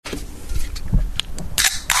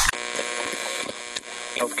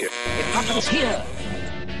Okay. It happens here,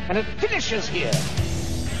 and it finishes here.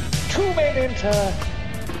 Two men enter,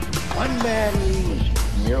 one man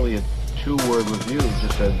leaves. Merely a 2-word review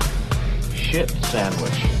just said, shit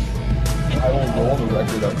sandwich. I will roll the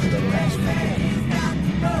record up to the next one.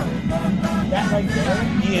 That right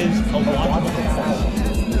there is a logical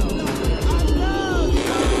fallacy.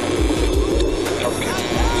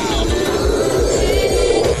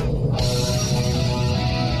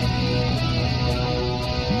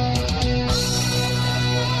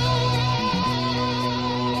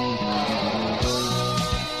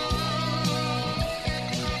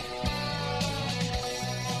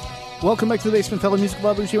 Welcome back to the Basement, fellow music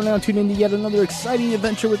lovers. You are now tuned in to yet another exciting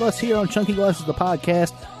adventure with us here on Chunky Glasses, the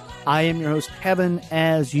podcast. I am your host, Kevin,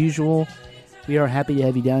 as usual. We are happy to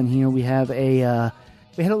have you down here. We have we had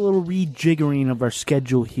a little rejiggering of our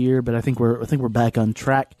schedule here, but I think we're back on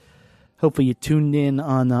track. Hopefully, you tuned in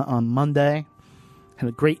on Monday. Had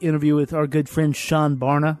a great interview with our good friend Sean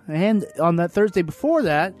Barna, and on that Thursday before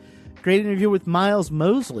that, great interview with Miles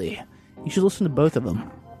Mosley. You should listen to both of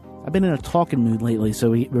them. I've been in a talking mood lately,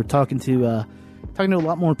 so we're talking to a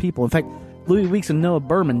lot more people. In fact, Louis Weeks and Noah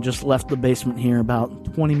Berman just left the basement here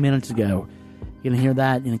about 20 minutes ago. You're going to hear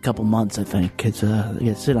that in a couple months, I think, because they got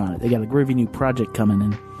to sit on it. They got a groovy new project coming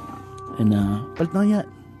in, but not yet.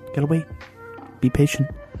 Got to wait. Be patient.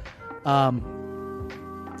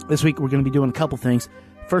 This week, we're going to be doing a couple things.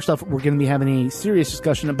 First off, we're going to be having a serious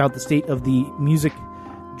discussion about the state of the music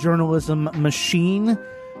journalism machine,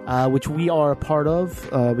 which we are a part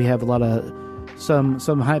of. We have a lot of some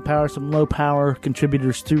high power, some low power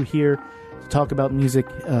contributors through here to talk about music.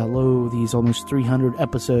 These almost 300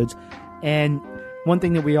 episodes, and one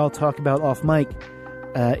thing that we all talk about off mic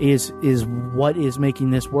is what is making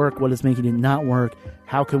this work, what is making it not work,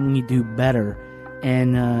 how can we do better,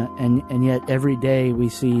 and yet every day we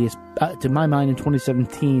see, to my mind, in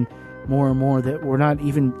 2017, more and more that we're not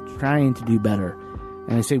even trying to do better.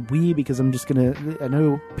 And I say we because I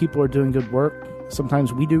know people are doing good work.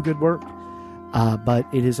 Sometimes we do good work, but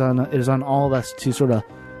it is on all of us to sort of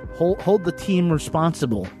hold the team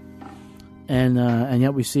responsible. And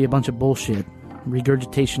yet we see a bunch of bullshit,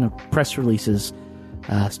 regurgitation of press releases,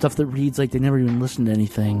 stuff that reads like they never even listened to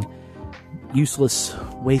anything, useless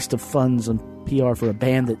waste of funds on PR for a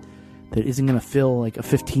band that isn't going to fill like a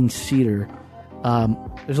 15-seater.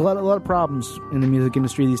 There's a lot of problems in the music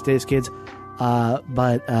industry these days, kids.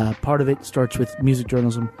 But part of it starts with music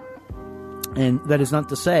journalism, and that is not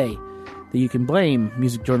to say that you can blame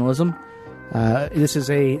music journalism. This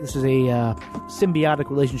is a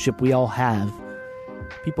symbiotic relationship we all have.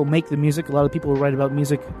 People make the music. A lot of people who write about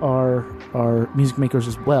music are music makers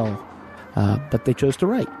as well, but they chose to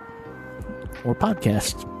write or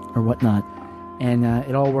podcast or whatnot, and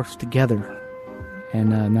it all works together.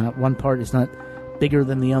 And not one part is not bigger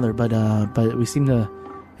than the other, but we seem to.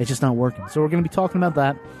 It's just not working. So we're going to be talking about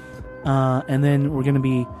that. And then we're going to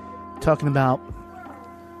be talking about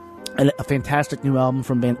a fantastic new album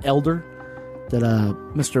from band Elder that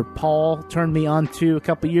Mr. Paul turned me on to a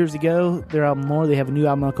couple years ago. Their album More. They have a new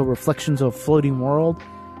album called Reflections of a Floating World.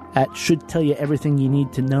 That should tell you everything you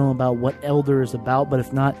need to know about what Elder is about. But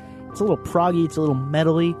if not, it's a little proggy. It's a little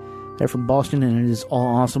metally. They're from Boston, and it is all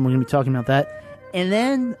awesome. We're going to be talking about that. And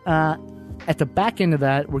then at the back end of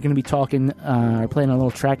that, we're going to be playing a little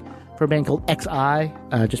track for a band called XI.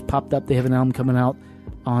 Just popped up. They have an album coming out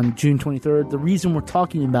on June 23rd. The reason we're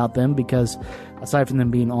talking about them, because aside from them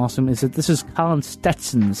being awesome, is that this is Colin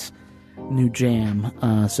Stetson's new jam.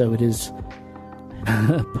 So it is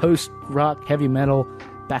post-rock heavy metal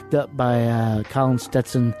backed up by Colin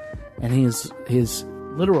Stetson and his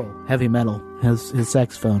literal heavy metal, his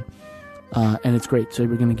saxophone. And it's great. So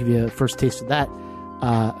we're going to give you a first taste of that.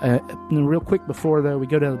 Real quick before we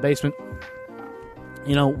go down to the basement,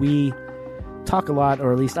 we talk a lot,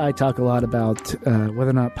 or at least I talk a lot about whether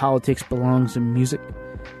or not politics belongs in music.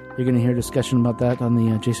 You're going to hear a discussion about that on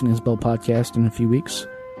the Jason Isbell podcast in a few weeks.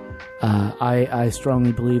 I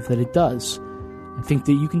strongly believe that it does. I think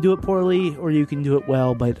that you can do it poorly or you can do it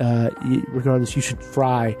well, but regardless, you should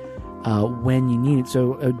try when you need it.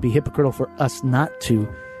 So it would be hypocritical for us not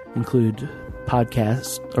to include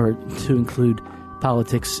podcasts or to include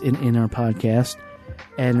politics in our podcast.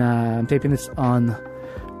 And I'm taping this on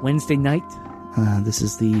Wednesday night. This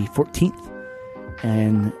is the 14th,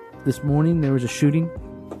 and this morning there was a shooting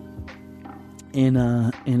in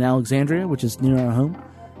Alexandria, which is near our home.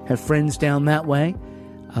 Have friends down that way.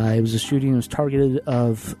 It was a shooting that was targeted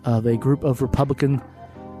of a group of Republican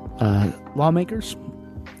lawmakers,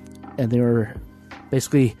 and they were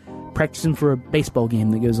basically practicing for a baseball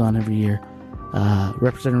game that goes on every year.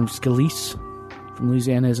 Representative Scalise from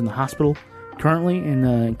Louisiana is in the hospital currently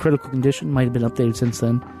in critical condition. Might have been updated since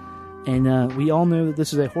then. And we all know that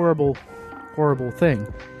this is a horrible, horrible thing.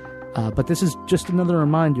 But this is just another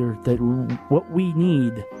reminder that what we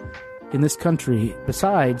need in this country,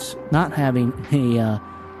 besides not having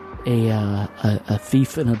a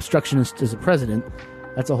thief and obstructionist as a president,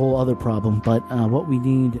 that's a whole other problem. But what we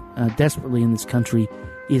need desperately in this country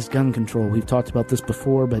is gun control. We've talked about this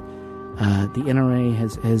before, but the NRA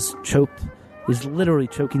is literally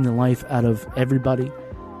choking the life out of everybody.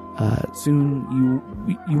 Soon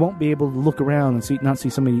you won't be able to look around and not see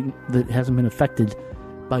somebody that hasn't been affected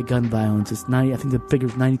by gun violence. It's 90. I think the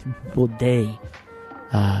figure's 93 people a day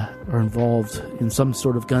are involved in some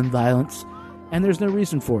sort of gun violence, and there's no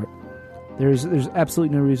reason for it. There's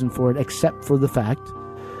absolutely no reason for it, except for the fact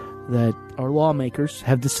that our lawmakers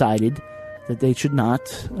have decided that they should not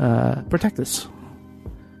protect us.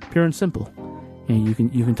 Pure and simple. And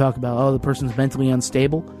you can talk about, the person's mentally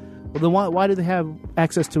unstable. Well, then why do they have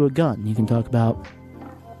access to a gun? You can talk about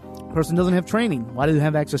the person doesn't have training. Why do they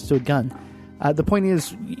have access to a gun? The point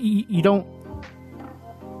is, you don't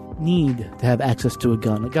need to have access to a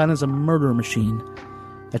gun. A gun is a murder machine.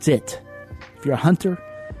 That's it. If you're a hunter,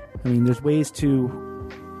 there's ways to,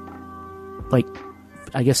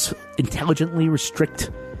 intelligently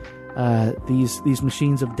restrict these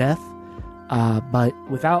machines of death, but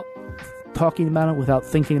without talking about it, without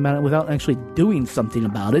thinking about it, without actually doing something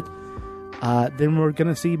about it, then we're going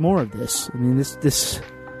to see more of this. This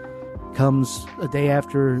comes a day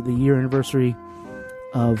after the year anniversary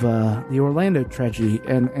of the Orlando tragedy,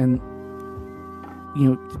 and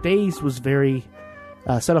today's was very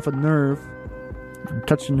set off a nerve,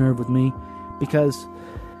 touched a nerve with me, because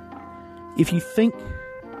if you think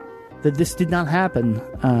that this did not happen,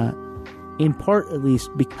 in part at least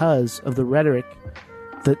because of the rhetoric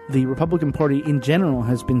that the Republican Party in general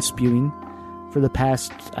has been spewing for the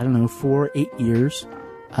past, 4 or 8 years,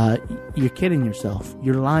 you're kidding yourself.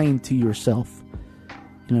 You're lying to yourself.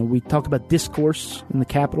 We talk about discourse in the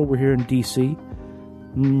Capitol. We're here in D.C.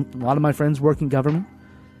 A lot of my friends work in government.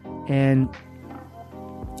 And,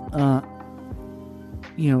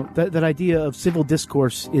 that idea of civil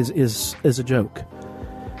discourse is a joke.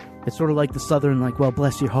 It's sort of like the Southern, well,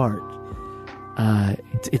 bless your heart.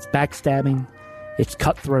 It's backstabbing. It's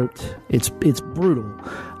cutthroat. It's brutal.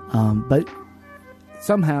 But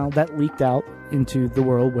somehow that leaked out into the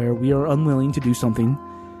world where we are unwilling to do something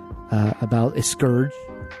about a scourge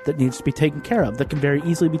that needs to be taken care of, that can very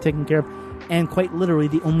easily be taken care of, and quite literally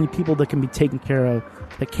the only people that can be taken care of,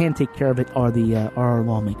 that can take care of it, are our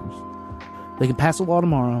lawmakers. They can pass a law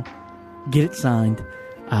tomorrow, get it signed,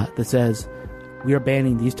 that says we are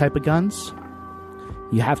banning these type of guns.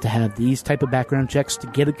 You have to have these type of background checks to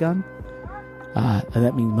get a gun. And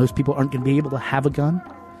that means most people aren't going to be able to have a gun.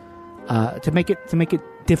 To make it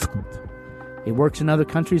difficult. It works in other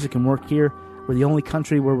countries. It can work here. We're the only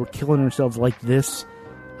country where we're killing ourselves like this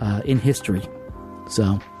in history.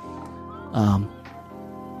 So,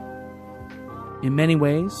 in many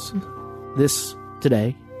ways, this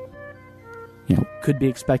today, could be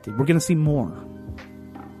expected. We're going to see more.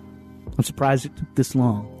 I'm surprised it took this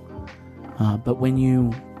long. But when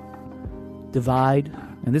you divide,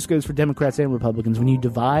 and this goes for Democrats and Republicans, when you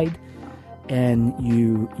divide and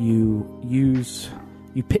you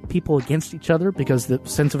pit people against each other because the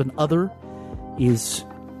sense of an other is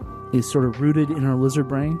sort of rooted in our lizard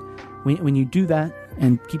brain. When you do that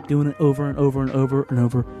and keep doing it over and over and over and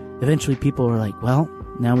over, eventually people are like, well,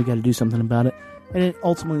 now we got to do something about it. And it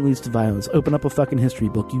ultimately leads to violence. Open up a fucking history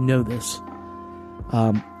book. You know this.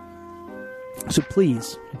 So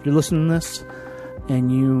please, if you're listening to this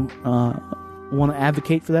and you want to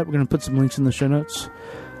advocate for that, we're going to put some links in the show notes.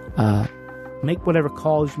 Make whatever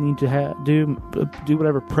calls you need to do. Do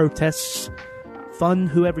whatever protests. Fund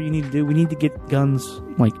whoever you need to do. We need to get guns,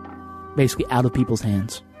 basically out of people's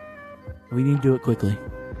hands. We need to do it quickly.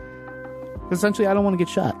 Essentially, I don't want to get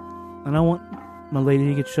shot. I don't want my lady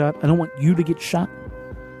to get shot. I don't want you to get shot.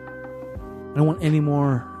 I don't want any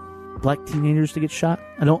more black teenagers to get shot.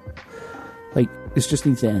 I don't... this just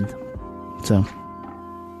needs to end. So,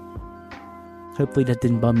 hopefully that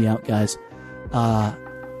didn't bum you out, guys.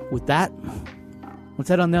 With that, let's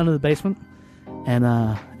head on down to the basement and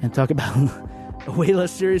talk about a way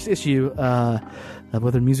less serious issue of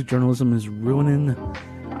whether music journalism is ruining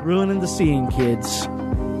the scene, kids.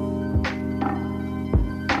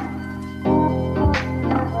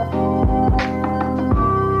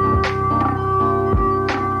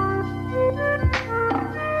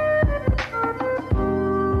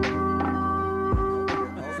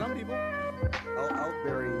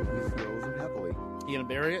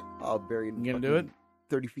 I'll bury it. You gonna do it?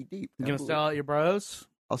 30 feet deep. You gonna sell out your bros?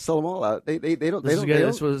 I'll sell them all out. They don't.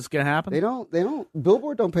 This was gonna happen. They don't.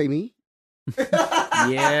 Billboard don't pay me.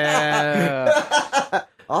 Yeah.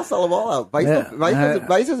 I'll sell them all out. Vice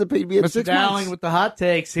hasn't paid me in Mr. 6 Dowling months. with the hot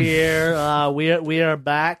takes here. We are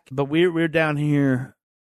back, but we're down here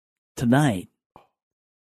tonight.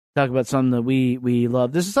 Talk about something that we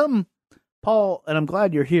love. This is something, Paul, and I'm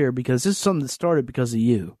glad you're here because this is something that started because of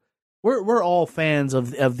you. We're all fans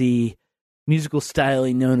of the musical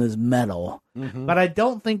styling known as metal, but I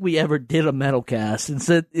don't think we ever did a metal cast.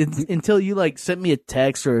 Until you like sent me a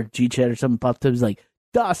text or a G chat or something popped up, it was like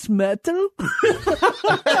Das Metal,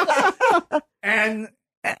 and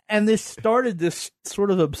this started this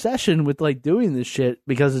sort of obsession with like doing this shit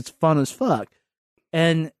because it's fun as fuck.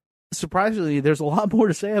 And surprisingly, there's a lot more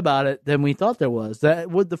to say about it than we thought there was.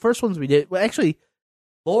 The first ones we did, well, actually,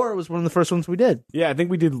 Lore was one of the first ones we did. Yeah, I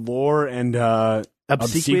think we did Lore and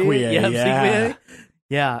Obsequiae. Yeah, Obsequiae.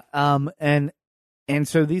 Yeah. And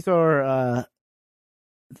so these are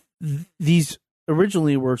these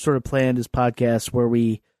originally were sort of planned as podcasts where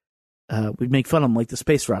we'd make fun of them, like the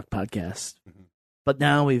Space Rock podcast. But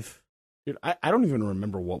now we've. Dude, I don't even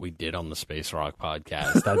remember what we did on the Space Rock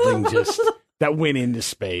podcast. That thing just that went into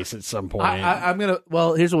space at some point. I'm gonna.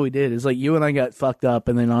 Well, here's what we did: is like you and I got fucked up,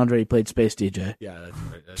 and then Andre played Space DJ. Yeah, that's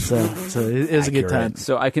right. So it was a good time.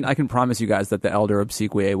 So I can promise you guys that the Elder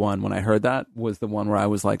Obsequiae one, when I heard that, was the one where I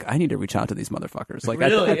was like, I need to reach out to these motherfuckers. Like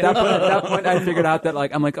really? at that point, I figured out that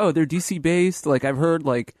like I'm like, oh, they're DC based. Like I've heard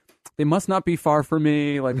like they must not be far from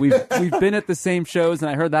me. Like we've been at the same shows,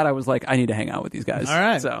 and I heard that I was like, I need to hang out with these guys. All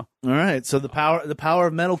right. So the power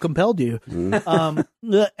of metal compelled you.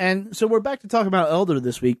 And so we're back to talk about Elder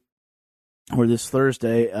this week, or this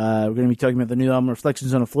Thursday. We're going to be talking about the new album,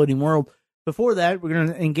 Reflections on a Floating World. Before that, we're going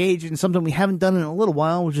to engage in something we haven't done in a little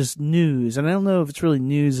while, which is news. And I don't know if it's really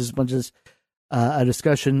news as much as a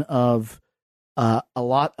discussion of a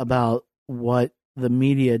lot about what the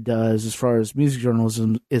media does as far as music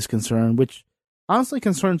journalism is concerned, which honestly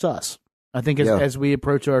concerns us. I think as we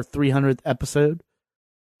approach our 300th episode,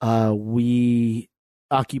 we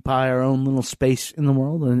occupy our own little space in the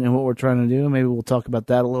world and what we're trying to do. Maybe we'll talk about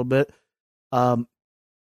that a little bit.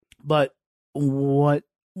 But what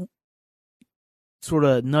sort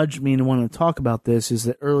of nudged me to want to talk about this is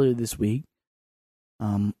that earlier this week,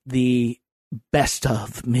 the best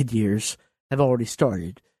of mid-years have already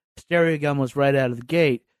started. Stereogum was right out of the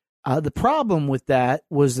gate. The problem with that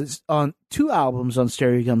was that on 2 albums on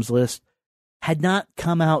Stereogum's list had not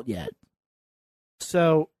come out yet.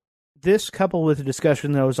 So this, coupled with a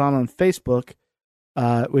discussion that was on Facebook,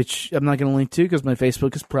 which I'm not going to link to because my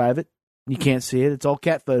Facebook is private. You can't see it. It's all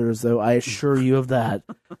cat photos, though. I assure you of that.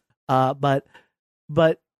 But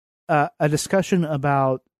a discussion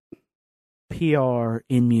about PR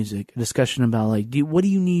in music, a discussion about like, what do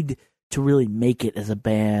you need to really make it as a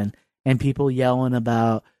band, and people yelling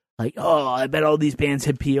about like, oh, I bet all these bands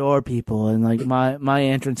have PR people, and like my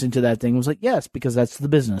entrance into that thing was like, yes, because that's the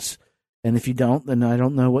business, and if you don't, then I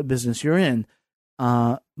don't know what business you're in.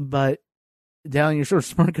 But Dowling, you're sort of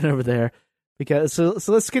smirking over there because so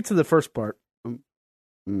let's get to the first part.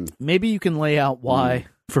 Maybe you can lay out why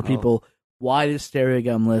for people why the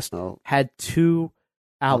Stereogum list had 2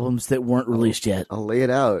 albums that weren't released yet. I'll lay it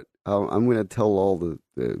out. I'm going to tell all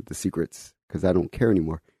the secrets because I don't care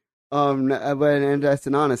anymore. And that's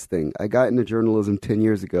an honest thing. I got into journalism 10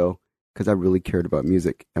 years ago because I really cared about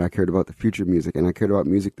music, and I cared about the future of music, and I cared about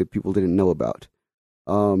music that people didn't know about.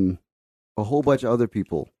 A whole bunch of other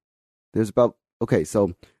people.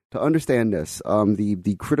 So to understand this,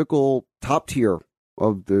 the critical top tier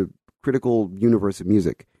of the critical universe of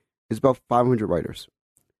music is about 500 writers,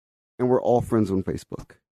 and we're all friends on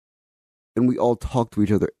Facebook. And we all talk to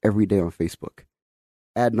each other every day on Facebook,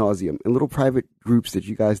 ad nauseum, in little private groups that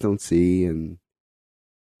you guys don't see. And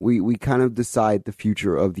we kind of decide the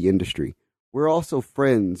future of the industry. We're also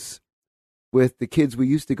friends with the kids we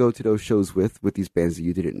used to go to those shows with these bands that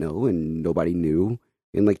you didn't know and nobody knew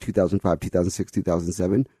in like 2005, 2006,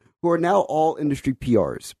 2007, who are now all industry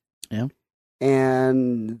PRs. Yeah.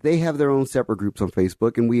 And they have their own separate groups on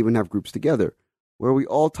Facebook, and we even have groups together where we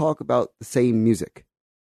all talk about the same music.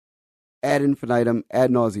 Ad infinitum,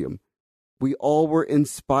 ad nauseum. We all were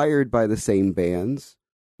inspired by the same bands.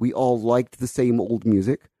 We all liked the same old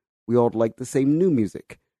music. We all liked the same new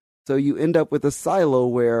music. So you end up with a silo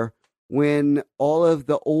where when all of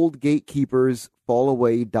the old gatekeepers fall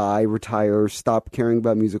away, die, retire, stop caring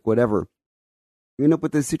about music, whatever, you end up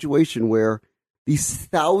with a situation where these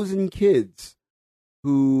 1,000 kids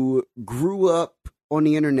who grew up on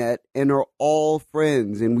the internet and are all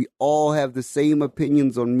friends and we all have the same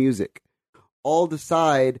opinions on music all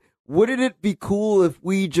decide wouldn't it be cool if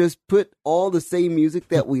we just put all the same music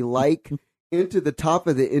that we like into the top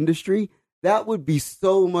of the industry? That would be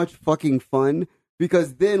so much fucking fun,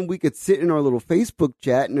 because then we could sit in our little Facebook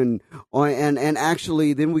chat and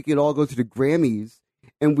actually then we could all go to the Grammys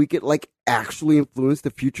and we could like actually influence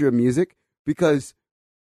the future of music, because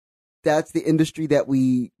that's the industry that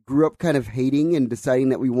we grew up kind of hating and deciding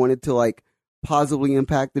that we wanted to like positively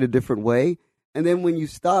impact in a different way. And then when you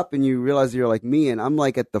stop and you realize you're like me, and I'm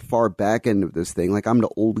like at the far back end of this thing, like I'm the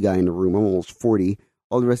old guy in the room, I'm almost 40.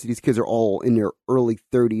 All the rest of these kids are all in their early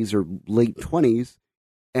 30s or late 20s.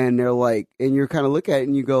 And they're like, and you're kind of look at it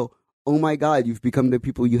and you go, oh my God, you've become the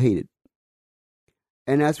people you hated.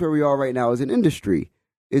 And that's where we are right now as an industry,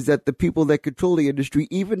 is that the people that control the industry,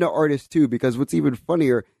 even the artists too, because what's even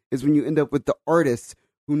funnier is when you end up with the artists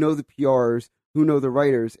who know the PRs, who know the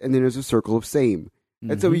writers, and then there's a circle of same.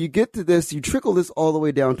 And so when you get to this, you trickle this all the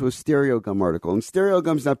way down to a Stereo Gum article. And Stereo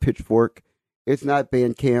Gum's not Pitchfork. It's not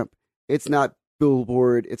Bandcamp. It's not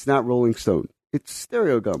Billboard. It's not Rolling Stone. It's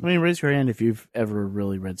Stereo Gum. I mean, raise your hand if you've ever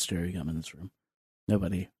really read Stereo Gum in this room.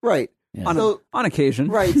 Nobody. Right. Yeah. On occasion.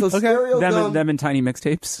 Right. So Stereo Gum. Them in tiny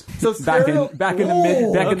mixtapes. So Stereo, back in the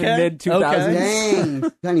mid 2000s.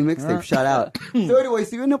 Dang. Tiny mixtape. Shout out. So anyway,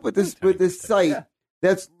 so you end up with this site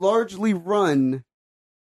that's largely run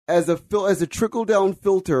as a trickle down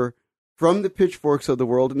filter from the Pitchforks of the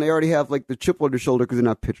world, and they already have like the chip on their shoulder because they're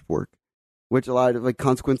not Pitchfork, which a lot of like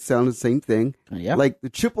Consequence sound the same thing. Yeah. Like the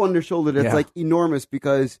chip on their shoulder that's like enormous,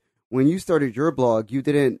 because when you started your blog, you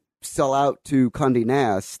didn't sell out to Condé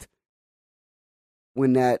Nast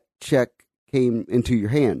when that check came into your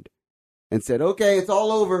hand and said, "Okay, it's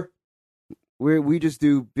all over. We just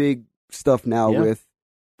do big stuff now with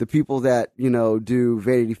the people that, you know, do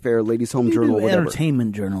Vanity Fair, Ladies Home Journal, whatever.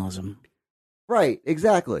 Entertainment journalism." Right,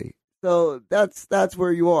 exactly. So that's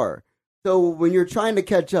where you are. So when you're trying to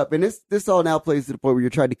catch up, and this all now plays to the point where you're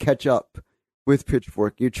trying to catch up with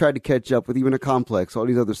Pitchfork, you're trying to catch up with even a Complex, all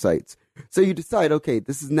these other sites. So you decide, okay,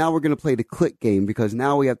 we're going to play the click game, because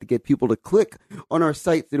now we have to get people to click on our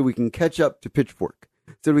site so that we can catch up to Pitchfork,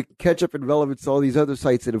 so we can catch up in relevance to all these other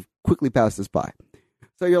sites that have quickly passed us by.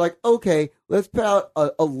 So you're like, okay, let's put out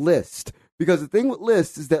a list, because the thing with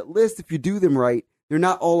lists is that lists, if you do them right, they're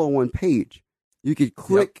not all on one page. You could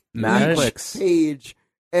click each page,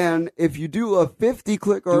 and if you do a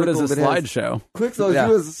 50-click article, do it as a slideshow. Clicks on do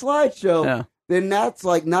it as a slideshow. Then that's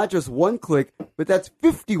like not just one click, but that's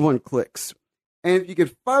 51 clicks. And if you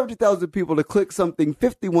get 500,000 people to click something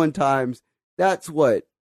 51 times, that's what?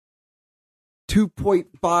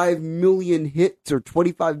 2.5 million hits or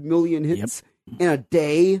 25 million hits in a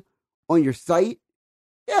day on your site.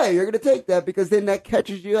 Yeah, you're going to take that, because then that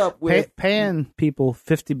catches you up with paying people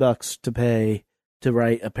 $50 to pay to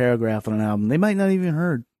write a paragraph on an album they might not even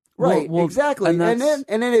heard. Right, exactly. And then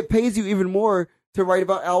it pays you even more to write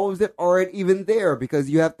about albums that aren't even there, because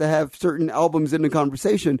you have to have certain albums in the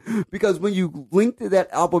conversation. Because when you link to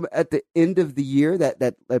that album at the end of the year,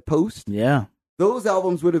 that post, those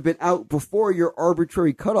albums would have been out before your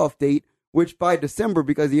arbitrary cutoff date, which by December,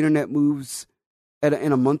 because the internet moves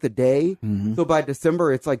in a month a day, so by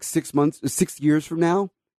December it's like 6 years from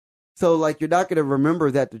now. So like you're not going to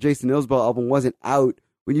remember that the Jason Isbell album wasn't out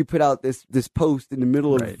when you put out this post in the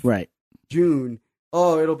middle of June.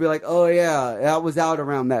 Oh, it'll be like, oh yeah, that was out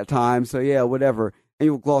around that time, so yeah, whatever. And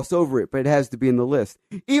you'll gloss over it, but it has to be in the list.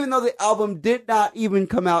 Even though the album did not even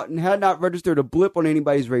come out and had not registered a blip on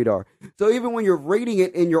anybody's radar. So even when you're rating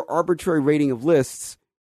it in your arbitrary rating of lists,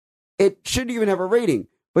 it shouldn't even have a rating.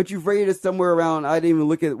 But you've rated it somewhere around, I didn't even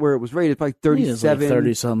look at where it was rated, it's like 37.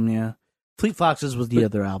 30-something, yeah. Fleet Foxes was the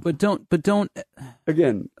other album. But don't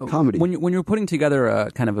again, comedy. When you're putting together a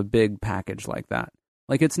kind of a big package like that,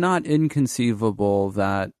 like it's not inconceivable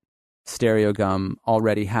that Stereo Gum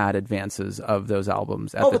already had advances of those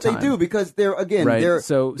albums at the time. But they do, because they're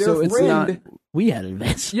so it's not. We had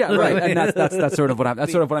advances. Yeah, right. And that's sort of what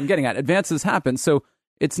I'm getting at. Advances happen. So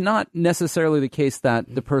it's not necessarily the case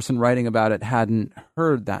that the person writing about it hadn't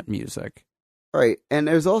heard that music. Right. And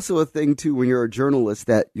there's also a thing too when you're a journalist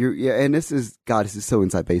that and this is so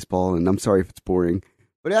inside baseball, and I'm sorry if it's boring,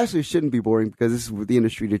 but it actually shouldn't be boring, because this is the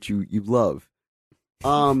industry that you love.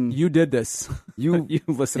 You did this. You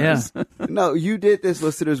listeners. Yeah. No, you did this,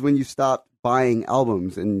 listeners, when you stopped buying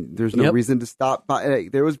albums, and there's no reason to stop buying.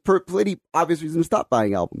 There was plenty obvious reason to stop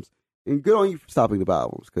buying albums, and good on you for stopping to buy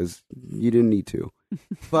albums, because you didn't need to.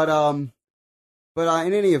 But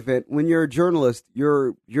in any event, when you're a journalist,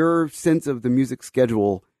 your sense of the music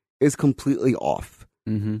schedule is completely off.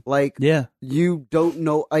 Like, you don't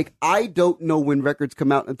know. Like, I don't know when records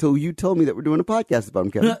come out until you tell me that we're doing a podcast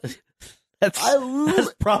about them, Kevin.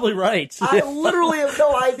 That's probably right. I literally have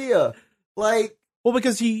no idea. Like, well,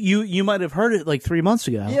 because you might have heard it like 3 months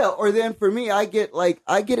ago. yeah, or then for me, I get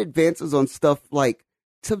advances on stuff like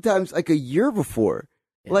sometimes like a year before.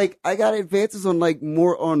 Yeah. Like I got advances on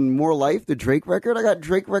More Life, the Drake record. I got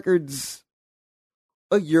Drake records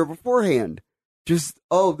a year beforehand. Just,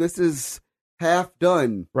 this is half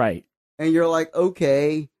done. Right. And you're like,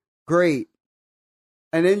 okay, great.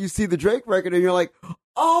 And then you see the Drake record and you're like,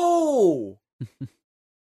 oh,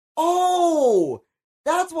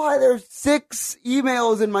 that's why there's 6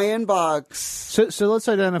 emails in my inbox. So let's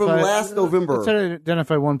identify from last November. Let's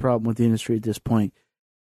identify one problem with the industry at this point.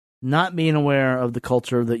 Not being aware of the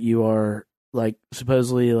culture that you are like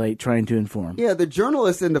supposedly like trying to inform. Yeah, the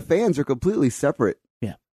journalists and the fans are completely separate.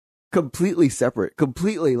 Yeah. Completely separate.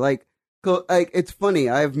 Completely like it's funny.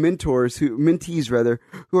 I have mentees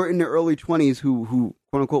who are in their early 20s who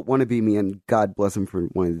quote unquote want to be me, and God bless them for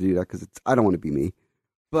wanting to do that because I don't want to be me.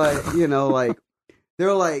 But like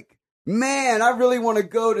they're like, man, I really want to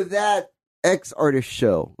go to that X artist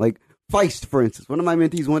show, like Feist, for instance. One of my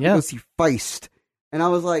mentees wanted to go see Feist, and I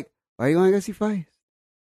was like, why are you going to go see Feist?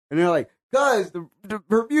 And they're like, because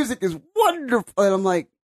her music is wonderful. And I'm like,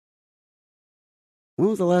 when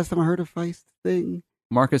was the last time I heard a Feist thing?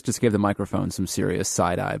 Marcus just gave the microphone some serious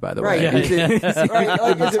side eye, by the way. Right. Is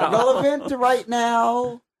it relevant to right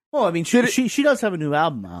now? Well, I mean, she does have a new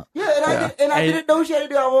album out. Yeah, and I didn't know she had a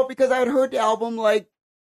new album because I had heard the album 2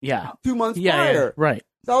 months prior. Yeah, right.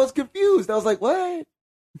 So I was confused. I was like, what?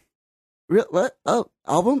 What? Oh,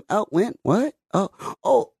 album out went? What?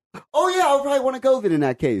 Oh yeah, I'll probably want to go then in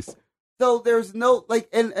that case. So there's no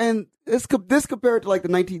and this compared to like the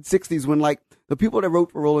 1960s when like the people that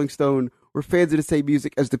wrote for Rolling Stone were fans of the same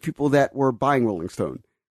music as the people that were buying Rolling Stone.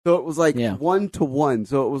 So it was like 1-to-1.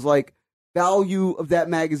 So it was like value of that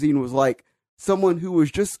magazine was like someone who was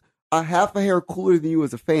just a half a hair cooler than you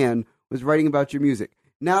as a fan was writing about your music.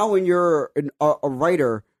 Now when you're a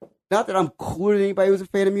writer, not that I'm cooler than anybody who's a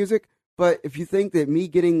fan of music, but if you think that me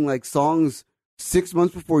getting like songs 6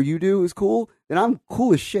 months before you do is cool, then I'm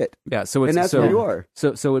cool as shit. Yeah, so it's, and that's where you are.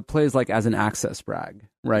 So it plays like as an access brag,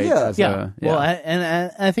 right? Yeah. Well,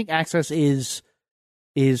 I think access is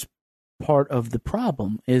part of the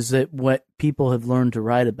problem. Is that what people have learned to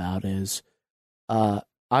write about? Is I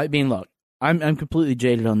mean, look, I'm completely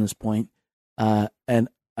jaded on this point, and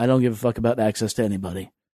I don't give a fuck about access to anybody.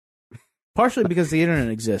 Partially because the internet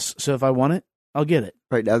exists, so if I want it, I'll get it.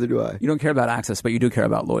 Right, neither do I. You don't care about access, but you do care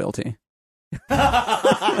about loyalty.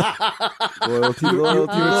 Loyalty. You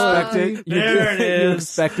expect it. There it is. You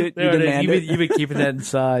expect it. There you demand it. You've been keeping that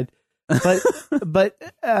inside. But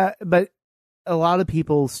a lot of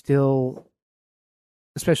people still,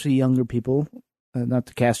 especially younger people, not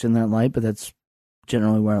to cast in that light, but that's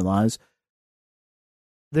generally where it lies.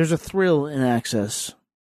 There's a thrill in access.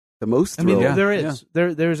 The most thrill. I mean, there is.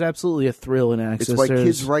 Yeah. There's absolutely a thrill in access. It's like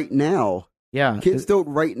kids right now. Yeah. Kids don't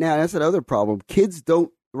write now. That's another problem. Kids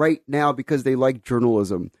don't write now because they like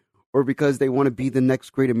journalism or because they want to be the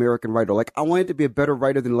next great American writer. Like, I wanted to be a better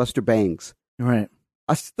writer than Lester Bangs. Right.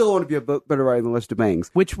 I still want to be a better writer than Lester Bangs.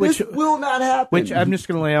 Which will not happen. Which I'm just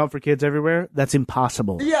going to lay out for kids everywhere. That's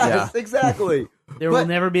impossible. Yes, exactly. There will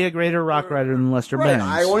never be a greater rock writer than Lester Bangs.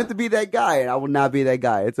 I wanted to be that guy, and I will not be that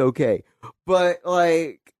guy. It's okay. But,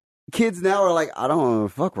 like, kids now are like, I don't want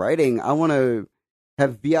to fuck writing. I want to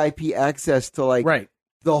have VIP access to, like,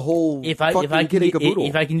 the whole if I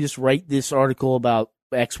can just write this article about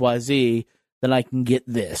XYZ, then I can get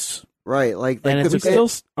this. Right, like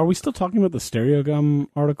are we still talking about the Stereogum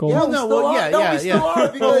article? Yeah, we still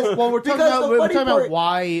are because we're talking about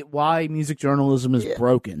why music journalism is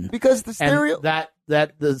broken. Because the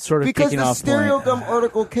the sort of because kicking the off Stereogum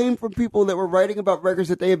article came from people that were writing about records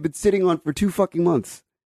that they had been sitting on for 2 fucking months.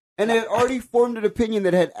 And they had already formed an opinion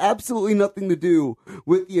that had absolutely nothing to do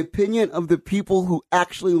with the opinion of the people who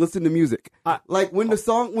actually listen to music. Like when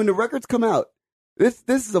the records come out, this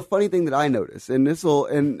is a funny thing that I notice, and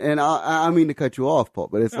I mean to cut you off, Paul,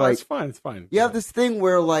 but it's it's fine. You have this thing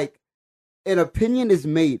where like an opinion is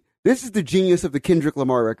made. This is the genius of the Kendrick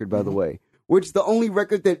Lamar record, by the way, which is the only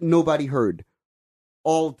record that nobody heard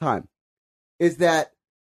all the time. Is that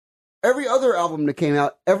every other album that came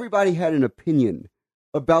out, everybody had an opinion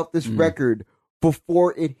about this record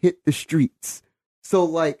before it hit the streets. So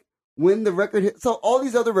like when the record hit, so all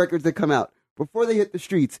these other records that come out before they hit the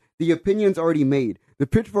streets, the opinion's already made. The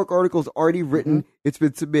Pitchfork article's already written. It's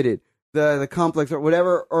been submitted. The Complex or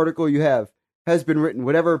whatever article you have has been written.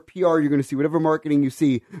 Whatever PR you're going to see, whatever marketing you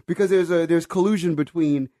see, because there's collusion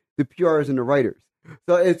between the PRs and the writers.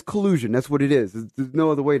 So it's collusion. That's what it is. There's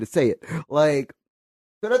no other way to say it. Like,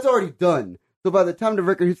 so that's already done. So by the time the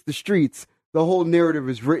record hits the streets, the whole narrative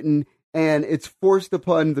is written and it's forced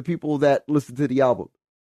upon the people that listen to the album.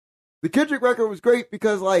 The Kendrick record was great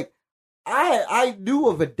because, like, I knew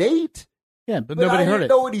of A Date. Yeah, but But nobody I heard didn't it.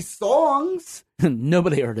 know any songs.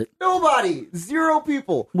 Nobody heard it. Nobody. 0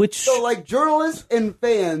 people. Which So, like, journalists and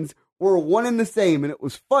fans were one and the same, and it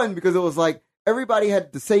was fun because it was like everybody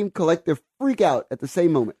had the same collective freak out at the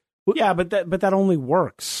same moment. Yeah, but that only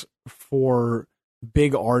works for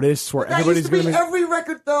big artists where That everybody's used to be going to every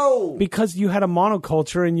record, though. because you had a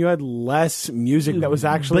monoculture and you had less music that was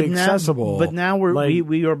actually accessible. But now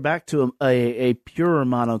we are back to a pure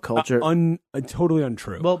monoculture. Totally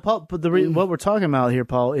untrue. Well, Paul, but what we're talking about here,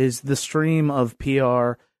 Paul, is the stream of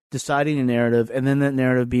PR deciding a narrative and then that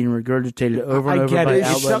narrative being regurgitated over and I over get by it.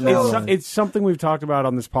 outlet. It's something we've talked about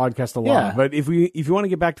on this podcast a lot. Yeah. But if you want to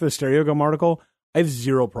get back to the Stereo Gum article, I have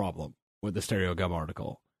 0 problem with the Stereo Gum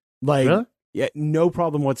article. Like, Really? yeah, no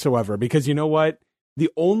problem whatsoever. Because you know what? The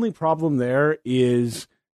only problem there is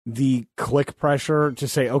the click pressure to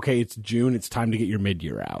say, okay, it's June, it's time to get your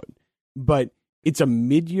mid-year out. But it's a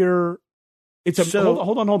mid-year.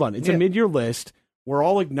 Hold on. It's a mid-year list. We're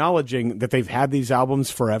all acknowledging that they've had these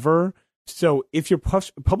albums forever. So if you're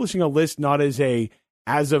publishing a list not as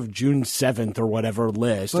of June 7th or whatever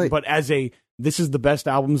list, but as this is the best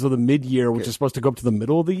albums of the mid-year, which is supposed to go up to the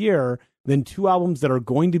middle of the year, then 2 albums that are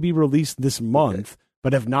going to be released this month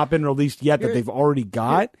but have not been released yet that they've already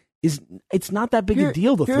got, it's not that big a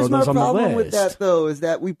deal to throw those on the list. Here's my problem with that, though, is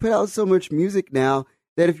that we put out so much music now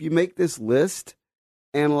that if you make this list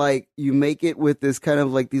and, like, you make it with this kind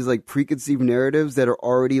of, like, these, like, preconceived narratives that are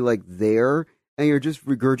already, like, there, and you're just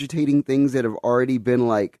regurgitating things that have already been,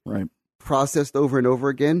 like, processed over and over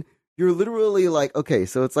again, you're literally like, okay,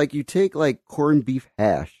 so it's like you take, like, corned beef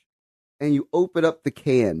hash and you open up the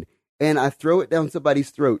can and I throw it down somebody's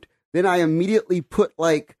throat. Then I immediately put,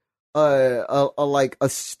 like, a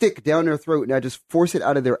stick down their throat and I just force it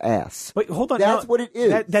out of their ass. But hold on. That's what it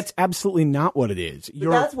is. That's absolutely not what it is.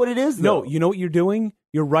 That's what it is, though. No, you know what you're doing?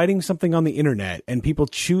 You're writing something on the internet and people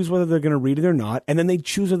choose whether they're going to read it or not, and then they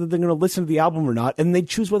choose whether they're going to listen to the album or not, and they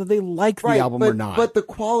choose whether they like the album or not. But the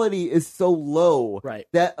quality is so low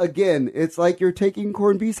that, again, it's like you're taking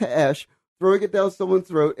corned beef hash, throwing it down someone's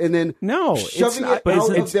throat, and then shoving it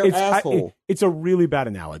out of their asshole. It's a really bad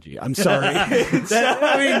analogy. I'm sorry. That's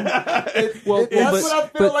what I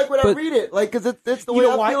feel like when I read it. Like, because it's the way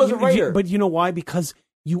I feel as a writer. But you know why? Because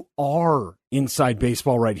you are inside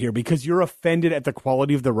baseball right here. Because you're offended at the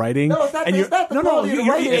quality of the writing. No, it's not, it's not the quality of the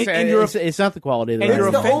writing. It's not the quality of the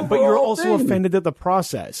writing. But you're also offended at the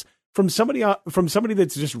process. From somebody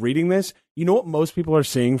that's just reading this, you know what most people are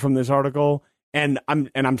seeing from this article? And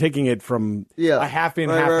I'm taking it from a half in,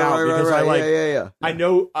 half out because I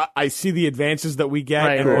know I see the advances that we get,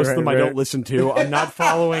 and most of them I don't listen to. I'm not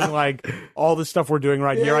following like all the stuff we're doing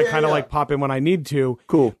here. I kind of like pop in when I need to.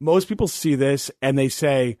 Cool. Most people see this and they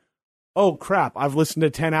say, "Oh crap! I've listened to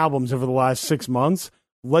 10 albums over the last 6 months.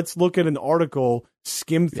 Let's look at an article,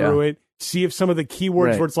 skim through it." See if some of the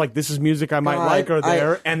keywords where it's like, this is music I might like are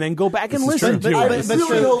there, and then go back and listen to it. I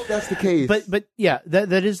really hope that's the case. But yeah,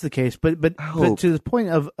 that is the case. But to the point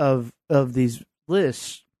of these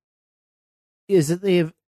lists is that they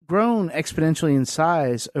have grown exponentially in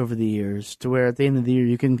size over the years to where at the end of the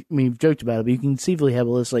year we've joked about it, but you can conceivably have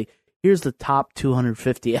a list like, here's the top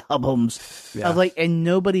 250 albums of and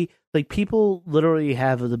nobody, like, people literally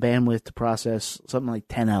have the bandwidth to process something like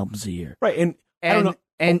 10 albums a year. Right. And I don't know.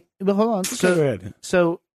 But hold on.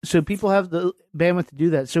 So people have the bandwidth to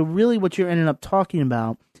do that. So really what you're ending up talking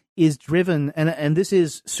about is driven, and this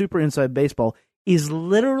is super inside baseball, is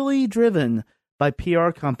literally driven by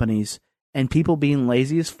PR companies and people being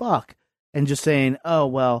lazy as fuck and just saying, oh,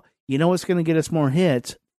 well, you know what's going to get us more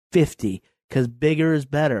hits? 50, because bigger is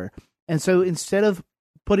better. And so instead of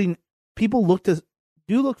people look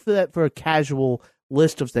for that for a casual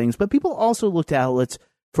list of things, but people also look to outlets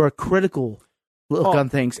for a critical look on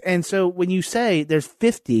things. And so when you say there's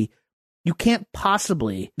 50, you can't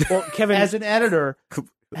possibly, Kevin, as an editor,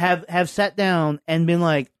 have sat down and been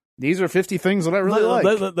like, these are 50 things that I really like.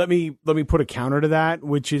 Let me put a counter to that,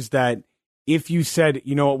 which is that if you said,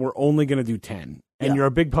 you know what, we're only going to do 10, and you're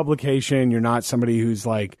a big publication, you're not somebody who's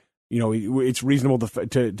like, you know, it's reasonable to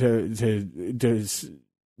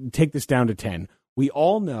take this down to 10. We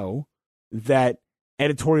all know that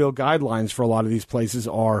editorial guidelines for a lot of these places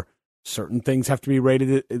are certain things have to be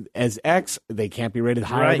rated as X. They can't be rated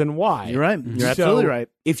higher than Y. You're right. You're absolutely right.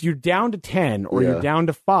 If you're down to 10 or you're down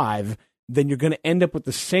to 5, then you're going to end up with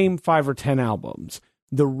the same 5 or 10 albums.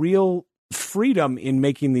 The real freedom in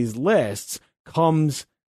making these lists comes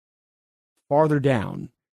farther down.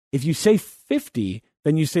 If you say 50,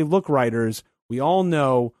 then you say, look, writers, we all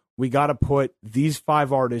know we got to put these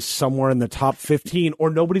 5 artists somewhere in the top 15, or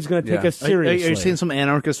nobody's going to take us seriously. Are you saying some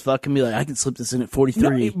anarchist fuck can be like, I can slip this in at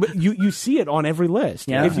 43? No, but you see it on every list.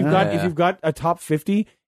 Yeah. If you've got a top 50,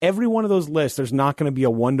 every one of those lists, there's not going to be a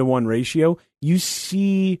 1-to-1 ratio. You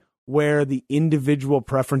see where the individual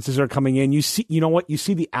preferences are coming in. You see, you know what? You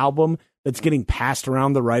see the album that's getting passed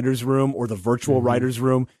around the writer's room or the virtual writer's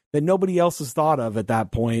room that nobody else has thought of at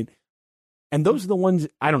that point. And those are the ones,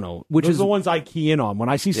 I don't know, those are the ones I key in on. When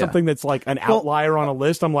I see something that's like an outlier on a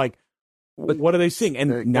list, I'm like, what are they seeing?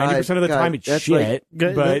 And 90% of the time it's shit.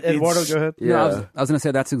 But Eduardo, go ahead. Yeah, I was going to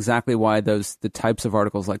say that's exactly why the types of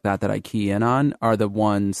articles like that I key in on are the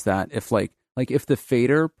ones that if like if the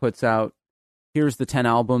Fader puts out, here's the 10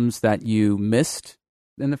 albums that you missed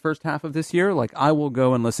in the first half of this year, like I will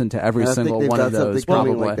go and listen to every single one of those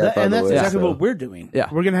probably. Like that, and that's exactly so. what we're doing. Yeah.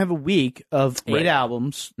 We're going to have a week of 8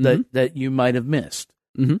 albums that you might have missed.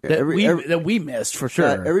 That we missed for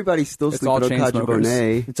sure. Everybody's still sleeping on Kadra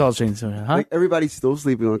Bonet. It's all chain smokers. Huh? Like, everybody's still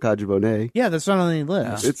sleeping on Kadra Bonet. Yeah, that's not on any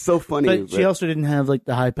list. It's so funny. But she also didn't have like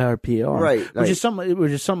the high powered PR, right? Which is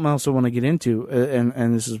something else I want to get into,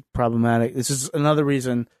 and this is problematic. This is another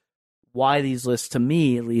reason why these lists, to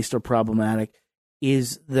me at least, are problematic.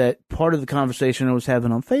 Is that part of the conversation I was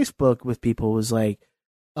having on Facebook with people was like,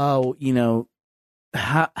 oh, you know,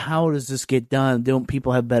 how does this get done? Don't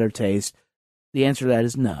people have better taste? The answer to that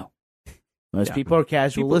is no. Most people are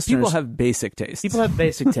casual listeners. People have basic taste. People have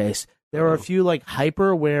basic taste. There are a few like hyper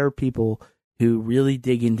aware people who really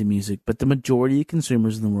dig into music, but the majority of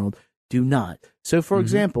consumers in the world do not. So, for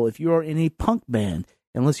example, if you are in a punk band,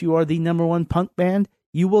 unless you are the number one punk band,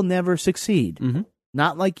 you will never succeed.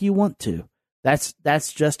 Not like you want to.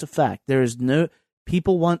 That's just a fact. There is no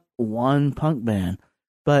people want one punk band,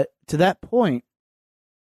 but to that point,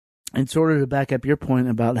 and sort of to back up your point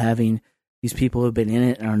about having these people who've been in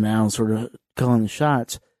it and are now sort of calling the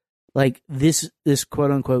shots, like this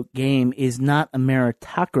quote unquote game is not a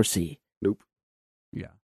meritocracy. Nope. Yeah.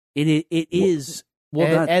 It is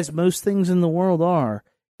as most things in the world are.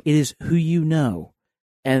 It is who you know,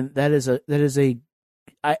 and that is a.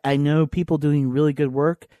 I know people doing really good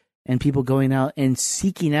work. And people going out and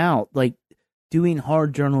seeking out, like, doing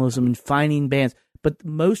hard journalism and finding bands. But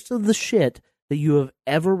most of the shit that you have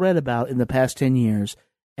ever read about in the past 10 years,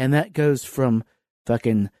 and that goes from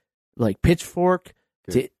fucking, like, Pitchfork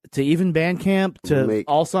to even Bandcamp to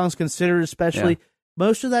All Songs Considered especially,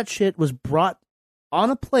 most of that shit was brought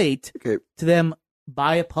on a plate to them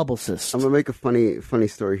by a publicist. I'm going to make a funny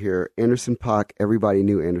story here. Anderson .Paak, everybody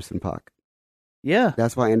knew Anderson .Paak. Yeah.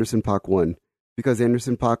 That's why Anderson .Paak won. Because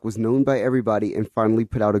Anderson .Paak was known by everybody and finally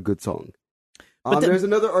put out a good song. There's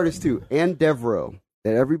another artist too, Ann Devereaux,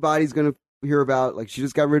 that everybody's going to hear about. Like, she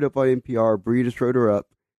just got rid of on NPR. Bree just wrote her up.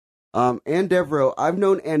 Ann Devereaux, I've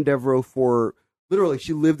known Ann Devereaux for, literally,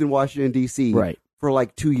 she lived in Washington, D.C. For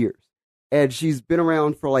like 2 years. And she's been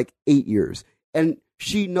around for like 8 years. And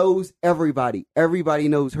she knows everybody. Everybody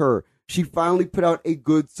knows her. She finally put out a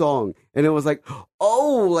good song. And it was like,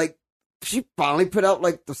 oh, like, she finally put out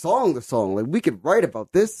like the song. Like, we could write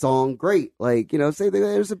about this song. Great. Like, you know, say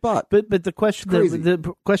there's a bot. But the question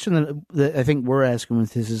the question that I think we're asking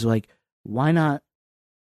with this is like, why not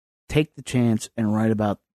take the chance and write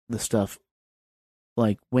about the stuff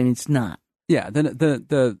like when it's not? Yeah,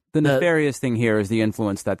 the nefarious thing here is the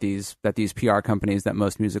influence that these PR companies that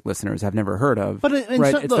most music listeners have never heard of. But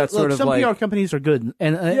some PR companies are good,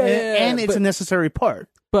 and it's a necessary part.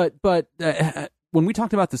 But when we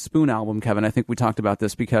talked about the Spoon album, Kevin, I think we talked about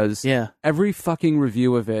this because every fucking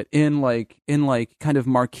review of it in kind of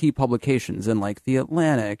marquee publications, in like The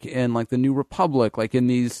Atlantic, in like the New Republic, like in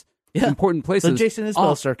these important places, the Jason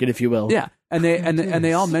Isbell circuit, if you will. Yeah, and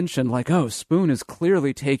they all mentioned like, oh, Spoon is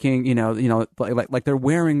clearly taking like they're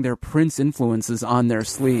wearing their Prince influences on their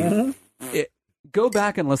sleeve. Go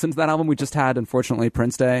back and listen to that album we just had. Unfortunately,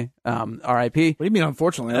 Prince Day, R.I.P. What do you mean?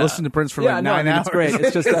 Unfortunately, I listened to Prince for like 9 hours. It's great.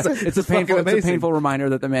 It's just it's a painful reminder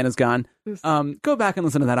that the man is gone. Go back and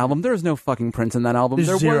listen to that album. There's no fucking Prince in that album.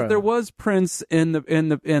 There was Prince in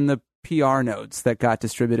the PR notes that got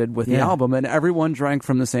distributed with the album, and everyone drank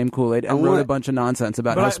from the same Kool-Aid and wrote a bunch of nonsense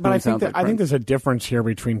about how Spoon sounds like Prince. I think there's a difference here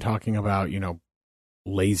between talking about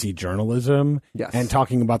lazy journalism and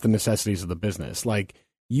talking about the necessities of the business, like.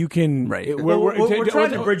 You can we're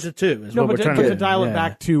trying to bridge the two. To dial it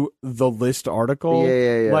back to the list article.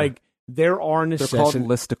 Like there are necessities. They're called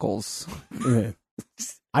listicles.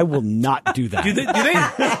 I will not do that. Do they?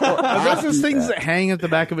 Are those things that hang at the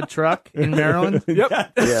back of a truck in Maryland?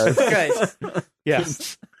 Yep. Yes. Okay.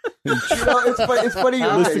 Yes. It's funny.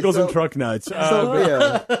 Listicles and truck nuts.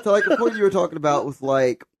 So like the point you were talking about with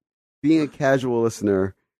like being a casual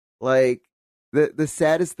listener, like. the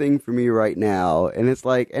saddest thing for me right now, and it's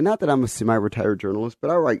like, and not that I'm a semi-retired journalist, but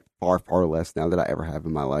I write far, far less now than I ever have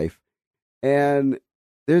in my life. And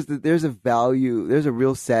there's a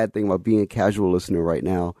real sad thing about being a casual listener right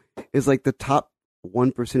now. Is like the top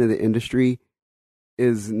 1% of the industry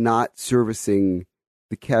is not servicing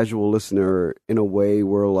the casual listener in a way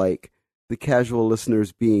where like the casual listener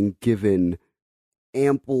is being given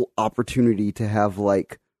ample opportunity to have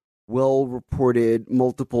like well-reported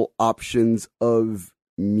multiple options of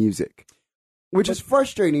music, which is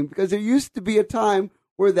frustrating because there used to be a time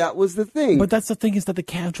where that was the thing. But that's the thing, is that the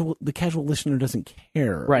casual listener doesn't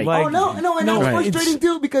care. Right. Like, and that's frustrating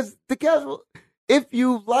too, because the casual, if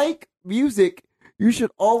you like music, you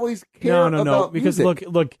should always care about because music.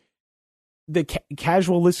 look, the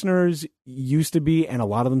casual listeners used to be, and a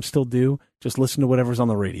lot of them still do, just listen to whatever's on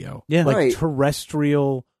the radio. Yeah. Like Right.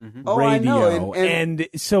 terrestrial Oh, I radio. know. And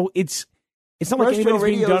So it's not like terrestrial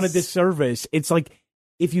anybody's being done a radio's- disservice. It's like,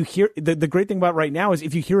 if you hear, the great thing about right now is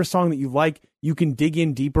if you hear a song that you like, you can dig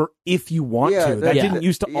in deeper if you want to. That didn't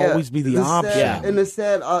used to always be the option. Sad, and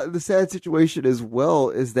the sad situation as well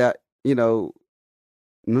is that, none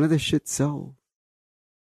of this shit sells.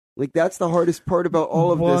 Like, that's the hardest part about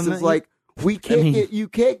all of this is like, you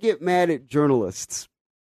can't get mad at journalists.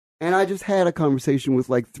 And I just had a conversation with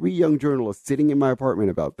like 3 young journalists sitting in my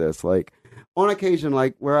apartment about this. Like, on occasion,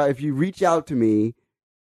 like, if you reach out to me,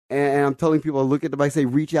 and I'm telling people, I look at them, I say,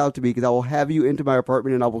 reach out to me because I will have you into my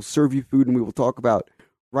apartment and I will serve you food and we will talk about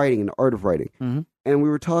writing and the art of writing. Mm-hmm. And we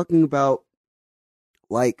were talking about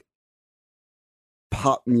like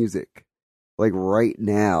pop music, like right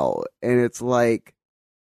now. And it's like,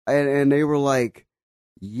 and they were like,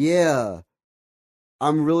 yeah,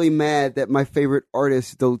 I'm really mad that my favorite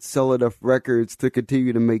artists don't sell enough records to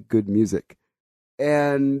continue to make good music.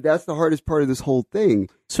 And that's the hardest part of this whole thing.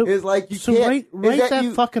 So is like write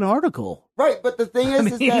that fucking article. Right, but the thing is,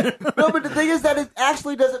 that it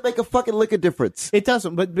actually doesn't make a fucking lick of difference. It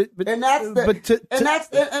doesn't, but I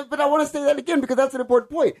want to say that again because that's an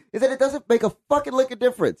important point. Is that it doesn't make a fucking lick of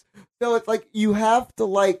difference. So it's like you have to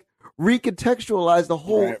like recontextualize the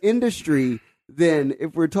whole industry. Then,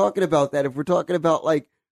 if we're talking about that, if we're talking about like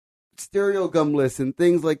stereo gum lists and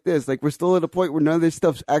things like this, like we're still at a point where none of this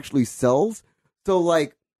stuff actually sells. So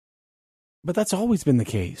like. But that's always been the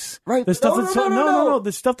case. Right. The stuff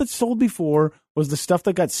the stuff that sold before was the stuff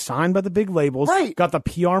that got signed by the big labels, got the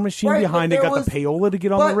PR machine behind it, got the payola to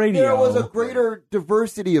get on the radio. There was a greater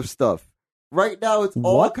diversity of stuff. Right now, it's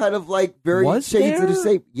all kind of like very shades of the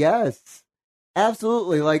same. Yes.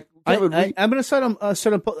 Absolutely. Like, I'm going to set up.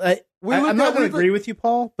 I'm not going to agree with you,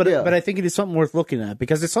 Paul, but I think it is something worth looking at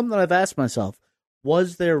because it's something that I've asked myself.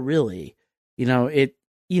 Was there really,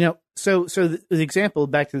 so the example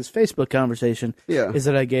back to this Facebook conversation is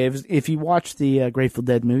that I gave. If you watch the Grateful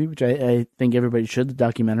Dead movie, which I think everybody should, the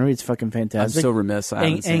documentary, it's fucking fantastic. I'm so remiss.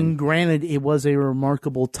 And granted, it was a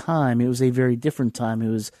remarkable time. It was a very different time. It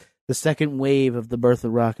was the second wave of the birth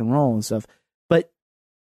of rock and roll and stuff. But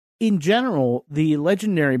in general, the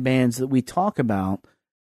legendary bands that we talk about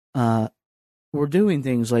were doing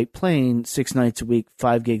things like playing 6 nights a week,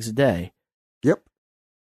 5 gigs a day. Yep.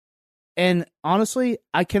 And honestly,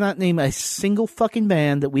 I cannot name a single fucking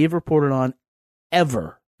band that we have reported on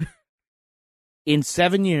ever in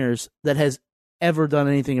 7 years that has ever done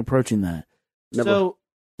anything approaching that. Never.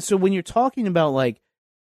 So when you're talking about like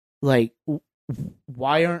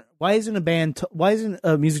why isn't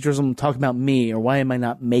a music journalism talking about me, or why am I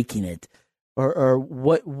not making it, or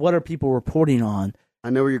what are people reporting on? I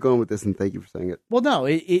know where you're going with this, and thank you for saying it. Well, no,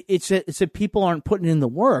 it's that people aren't putting in the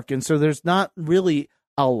work, and so there's not really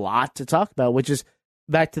a lot to talk about, which is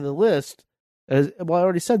back to the list. I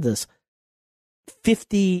already said this.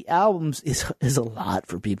 50 albums is a lot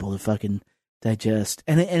for people to fucking digest,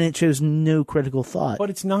 and it shows no critical thought. But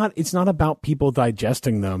it's not about people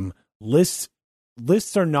digesting them. Lists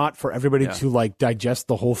are not for everybody to like digest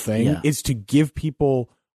the whole thing. Yeah. It's to give people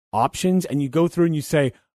options, and you go through and you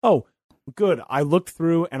say, "Oh, good. I looked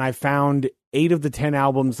through and I found 8 of the 10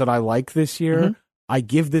 albums that I like this year." Mm-hmm. I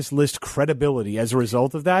give this list credibility as a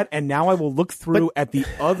result of that, and now I will look through at the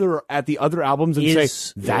other albums and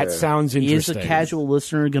say that sounds interesting. Is a casual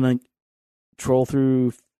listener going to troll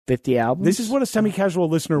through 50 albums? This is what a semi-casual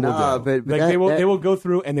listener will do. But they will go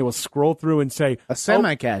through and they will scroll through and say a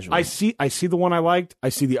semi-casual. I see the one I liked. I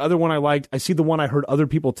see the other one I liked. I see the one I heard other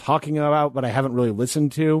people talking about, but I haven't really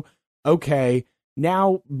listened to. Okay.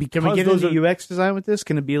 Now, because can we get into UX design with this?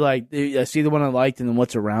 Can it be like, I see the one I liked, and then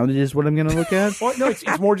what's around it is what I'm going to look at? Well, no,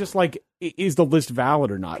 it's more just like, is the list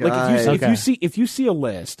valid or not? Like if you see a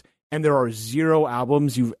list and there are 0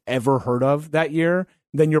 albums you've ever heard of that year,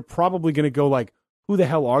 then you're probably going to go like, who the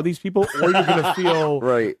hell are these people? Or you're going to feel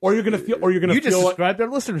right. Or you're going to feel. Or you're going to you feel. just described their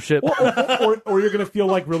listenership. Or you're going to feel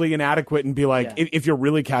like really inadequate and be like, if you're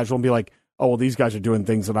really casual and be like, oh well, these guys are doing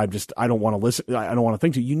things that I don't want to listen. I don't want to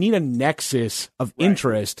think to. You need a nexus of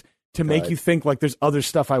interest to make you think like there's other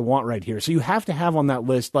stuff I want right here. So you have to have on that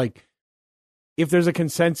list like. If there's a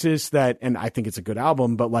consensus that, and I think it's a good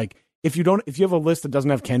album, but like if you have a list that doesn't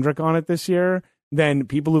have Kendrick on it this year, then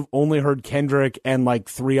people who've only heard Kendrick and like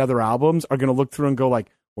 3 other albums are going to look through and go like,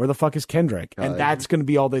 where the fuck is Kendrick? And that's going to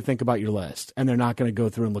be all they think about your list. And they're not going to go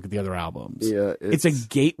through and look at the other albums. Yeah, it's a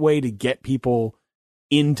gateway to get people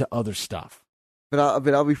into other stuff. But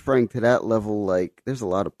I'll be frank, to that level, like there's a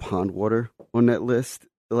lot of pond water on that list.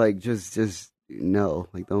 Like just no,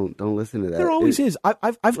 like don't listen to that. There always is.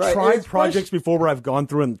 I've tried projects before where I've gone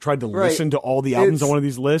through and tried to listen to all the albums on one of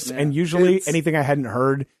these lists, and usually anything I hadn't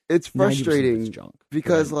heard, it's frustrating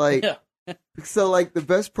because like so like the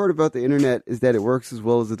best part about the internet is that it works as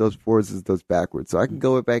well as it does forwards as it does backwards. So I can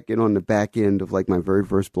go back in on the back end of like my very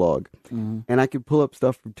first blog, and I can pull up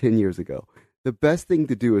stuff from 10 years ago. The best thing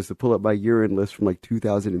to do is to pull up my year-end list from like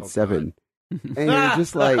 2007, and you're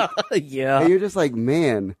just like, and you're just like,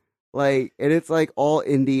 man. Like, and it's like all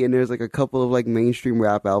indie, and there's like a couple of like mainstream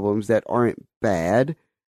rap albums that aren't bad,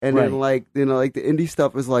 and then like like the indie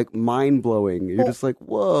stuff is like mind blowing. You're just like,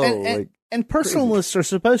 whoa! And personal lists are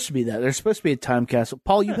supposed to be that. They're supposed to be a time capsule.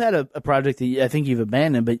 Paul, you've had a project that I think you've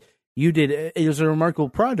abandoned, but you did. It was a remarkable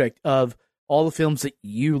project of all the films that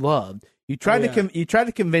you loved. You tried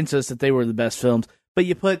to convince us that they were the best films, but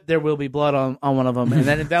you put "There Will Be Blood" on one of them, and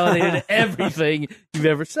that invalidated everything you've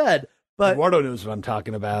ever said. But Eduardo knows what I'm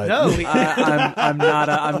talking about. No, I'm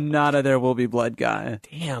not a There Will Be Blood guy.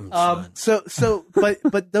 Damn.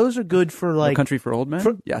 But those are good for like No Country for Old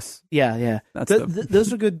Men. Yes. Yeah.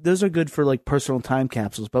 Those are good. Those are good for like personal time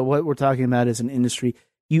capsules. But what we're talking about is an industry.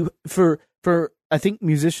 For I think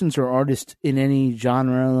musicians or artists in any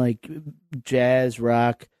genre, like jazz,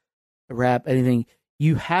 rock, rap, anything,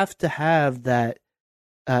 you have to have that.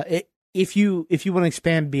 If you want to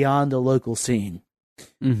expand beyond the local scene.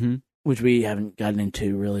 Mm-hmm. Which we haven't gotten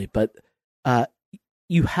into really, but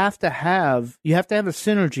you have to have a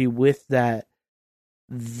synergy with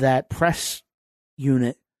that press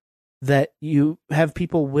unit, that you have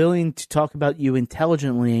people willing to talk about you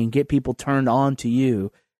intelligently and get people turned on to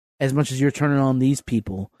you as much as you're turning on these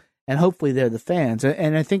people, and hopefully they're the fans.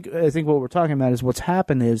 And I think what we're talking about is what's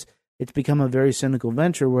happened is it's become a very cynical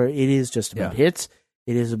venture where it is just about hits.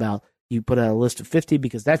 It is about you put out a list of 50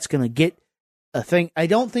 because that's going to get a thing. I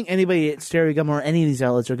don't think anybody at Stereo Gum or any of these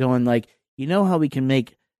outlets are going like, you know how we can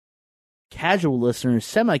make casual listeners,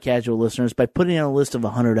 semi-casual listeners by putting out a list of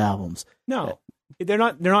 100 albums. No, they're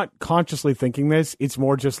not consciously thinking this. It's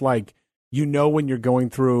more just like, when you're going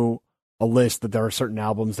through a list that there are certain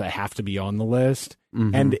albums that have to be on the list,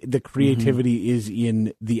 and the creativity is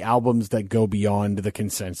in the albums that go beyond the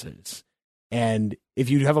consensus. And if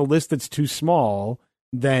you have a list that's too small,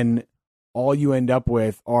 then all you end up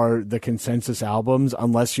with are the consensus albums,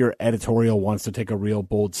 unless your editorial wants to take a real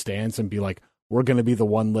bold stance and be like, we're going to be the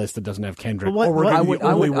one list that doesn't have Kendrick, or we're going to be the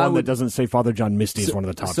only one that doesn't say Father John Misty is one of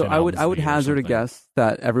the top 10 albums. I would hazard a guess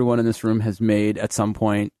that everyone in this room has made at some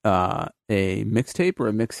point a mixtape or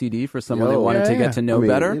a mix CD for someone they wanted to get to know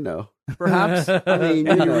better. Perhaps. And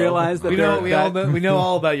you realize that we know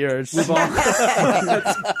all about yours.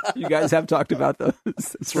 You guys have talked about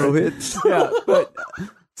those. Slow hits. Yeah, but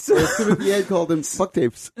so Timothy Ed called them fuck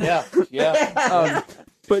tapes. Yeah.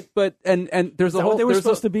 But there's a whole. They were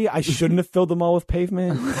supposed to be. I shouldn't have filled them all with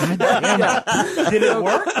pavement. Did it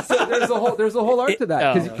work? So there's a whole art to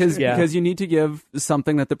that because you need to give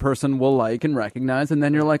something that the person will like and recognize, and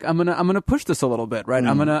then you're like, I'm gonna push this a little bit, right?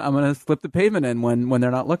 I'm gonna slip the pavement in when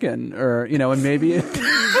they're not looking, or and maybe.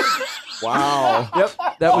 Wow. Yep.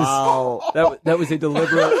 That was a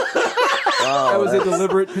deliberate. That was a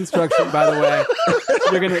deliberate construction, by the way.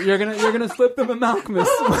 You're gonna slip them a Malcolmus.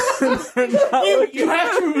 You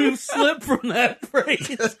have to remove "slip" from that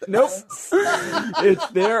phrase. Nope. It's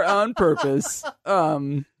there on purpose.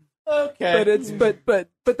 Okay.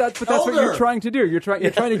 But that's what you're trying to do. You're trying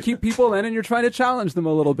to keep people in, and you're trying to challenge them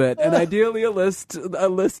a little bit. And ideally, a list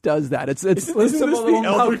does that. It's slips them a little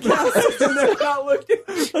Malcolmus, and they're not looking.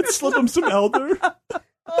 Let's slip them some Elder.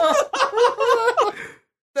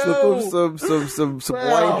 Slip them some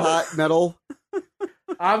white hot metal.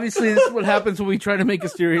 Obviously, this is what happens when we try to make a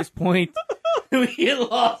serious point. We get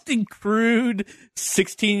lost in crude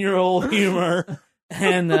 16-year-old humor.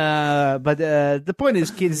 And but the point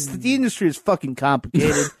is, kids, the industry is fucking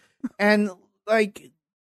complicated. And like,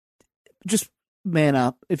 just man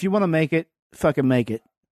up. If you want to make it, fucking make it.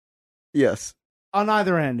 Yes. on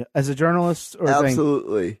either end, as a journalist or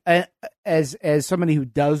absolutely, as somebody who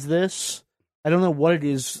does this, I don't know what it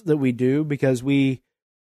is that we do because we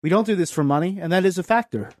don't do this for money, and that is a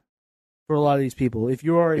factor for a lot of these people. If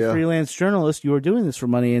you are a freelance journalist, you are doing this for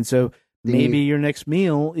money, and so maybe your next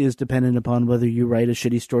meal is dependent upon whether you write a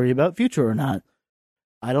shitty story about Future or not.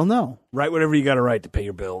 I don't know. Write whatever you got to write to pay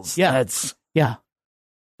your bills. Yeah,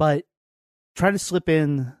 but try to slip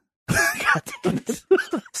in. God damn it.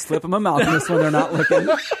 Slip them a Malcolmist when they're not looking.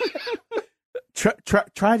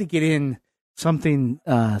 Try to get in something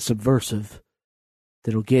subversive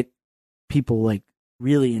that'll get people like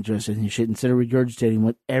really interested in your shit instead of regurgitating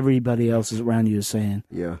what everybody else is around you is saying.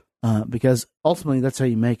 Yeah. Because ultimately that's how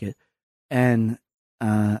you make it. And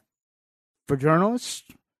for journalists,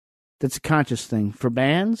 that's a conscious thing. For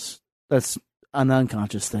bands, that's an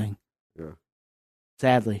unconscious thing. Yeah.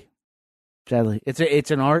 Sadly,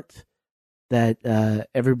 it's an art that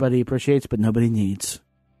everybody appreciates, but nobody needs.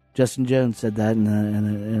 Justin Jones said that,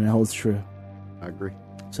 and it holds true. I agree.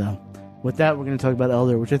 So, with that, we're going to talk about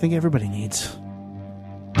Elder, which I think everybody needs.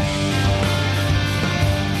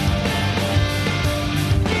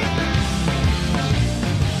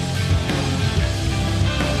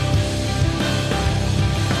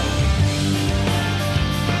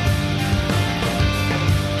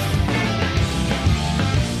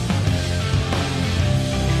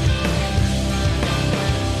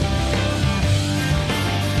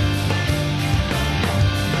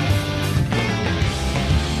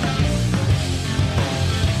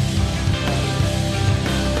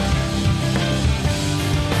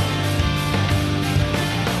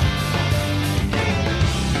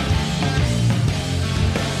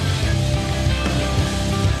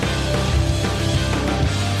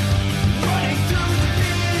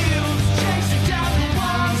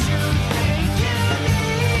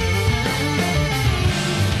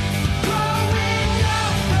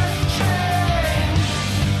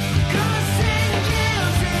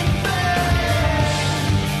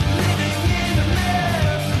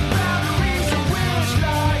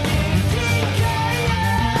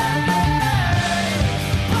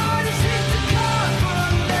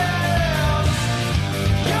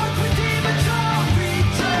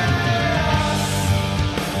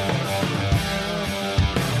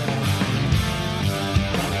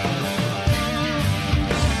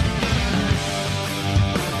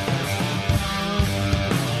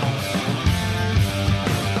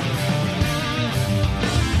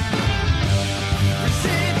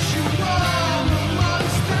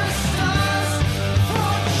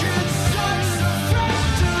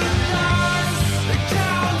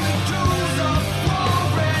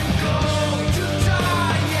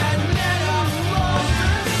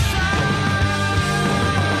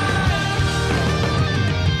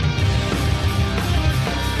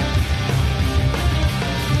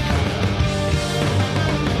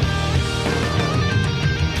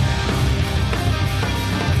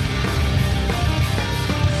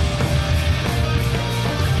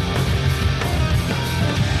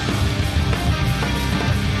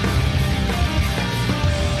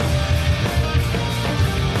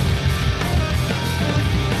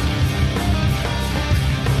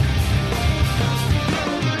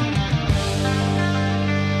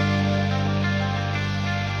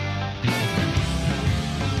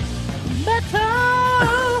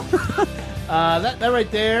 That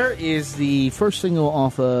right there is the first single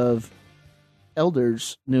off of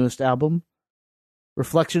Elder's newest album,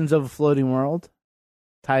 Reflections of a Floating World.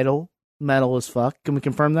 Title, metal as fuck. Can we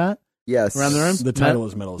confirm that? Yes. Around the room? The title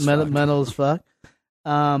is metal as fuck. Metal as fuck.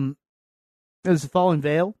 It's Fallen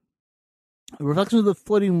Veil. Reflections of the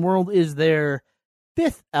Floating World is their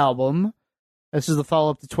fifth album. This is the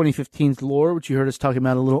follow-up to 2015's Lore, which you heard us talking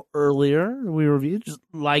about a little earlier. We reviewed, just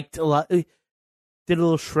liked a lot. Did a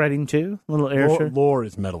little shredding too, a little air shred. Lore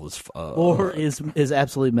is metal as fuck. Lore is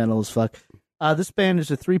absolutely metal as fuck. This band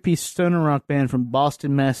is a three-piece stoner rock band from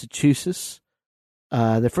Boston, Massachusetts.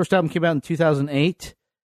 Their first album came out in 2008,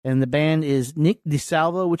 and the band is Nick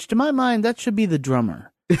DeSalvo, which to my mind, that should be the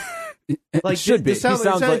drummer. Like, should be. He sounds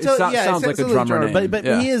like a drummer name. But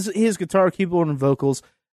he is guitar, keyboard, and vocals.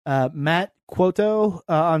 Matt Quoto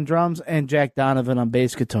on drums, and Jack Donovan on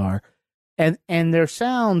bass guitar. And their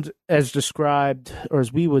sound, as described, or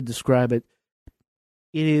as we would describe it,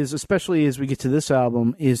 it is, especially as we get to this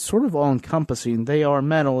album, is sort of all-encompassing. They are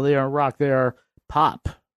metal, they are rock, they are pop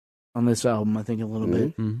on this album, I think, a little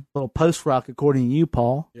bit. A little post-rock, according to you,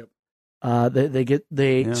 Paul. Yep.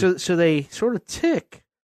 So they sort of tick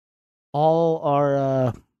off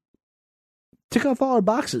all our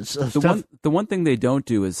boxes. The one thing they don't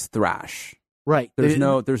do is thrash. Right. There's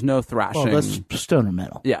no thrashing. Well, that's stoner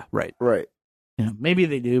metal. Yeah, right. Right. maybe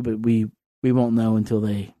they do, but we won't know until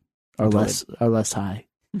they are less high.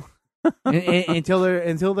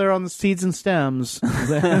 until they're on the seeds and stems.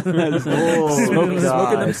 Smoking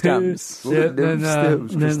them stems.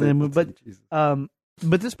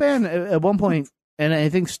 But this band at one point, and I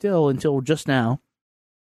think still until just now,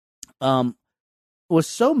 was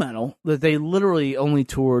so metal that they literally only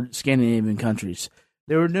toured Scandinavian countries.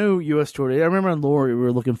 There were no U.S. tours. I remember on Lore we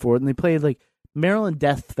were looking for it, and they played like Maryland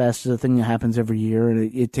Death Fest is a thing that happens every year,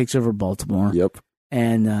 and it takes over Baltimore. Yep.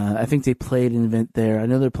 And I think they played an event there. I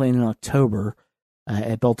know they're playing in October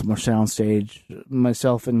at Baltimore Soundstage.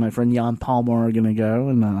 Myself and my friend Jan Palmer are going to go,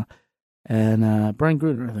 and Brian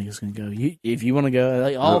Gruder I think is going to go. If you want to go,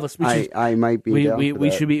 like, all of us, I might be.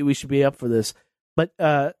 We should be up for this. But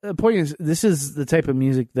the point is, this is the type of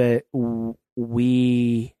music that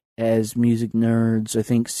we, as music nerds, I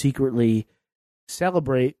think secretly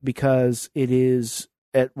celebrate because it is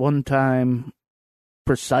at one time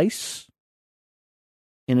precise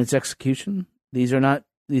in its execution. These are not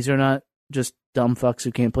just dumb fucks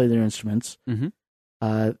who can't play their instruments. Mm-hmm.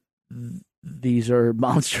 These are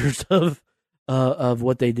monsters of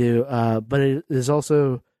what they do. But it is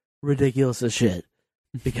also ridiculous as shit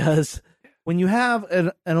because when you have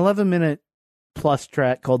an 11-minute plus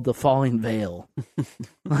track called "The Falling Veil,"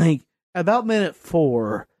 like about minute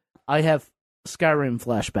 4, I have Skyrim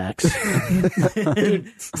flashbacks.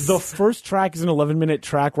 Dude, the first track is an 11-minute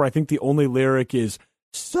track where I think the only lyric is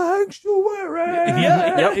 "Sanctuary."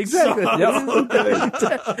 Yeah, exactly.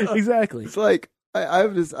 Exactly. It's like I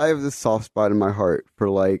have this soft spot in my heart for,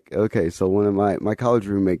 like, okay, so one of my college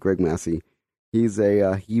roommate, Greg Massey, he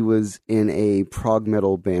was in a prog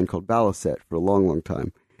metal band called Baliset for a long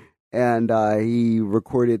time. And he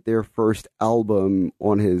recorded their first album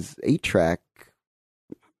on his 8-track,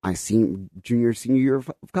 senior year of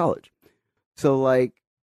college. So, like,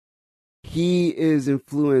 he is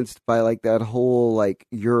influenced by, like, that whole, like,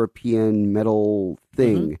 European metal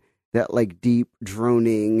thing, that, like, deep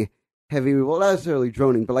droning, heavy, well, not necessarily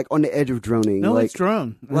droning, but, like, on the edge of droning. No, like, it's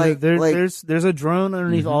drone. Like, there's a drone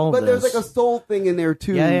underneath all of this. But there's, like, a soul thing in there,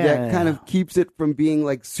 too, that kind of keeps it from being,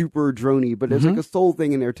 like, super drony, but there's, like, a soul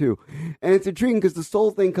thing in there, too. And it's intriguing because the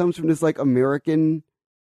soul thing comes from this, like, American,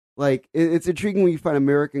 like, it's intriguing when you find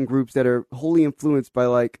American groups that are wholly influenced by,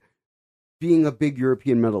 like, being a big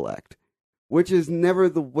European metal act. Which is never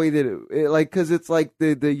the way that it like, because it's like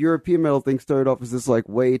the European metal thing started off as this, like,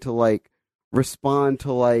 way to, like, respond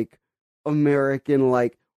to, like, American,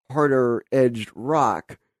 like, harder edged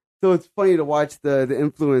rock. So it's funny to watch the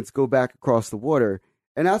influence go back across the water.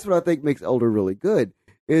 And that's what I think makes Elder really good,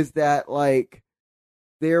 is that, like,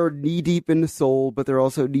 they're knee deep in the soul, but they're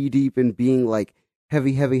also knee deep in being, like,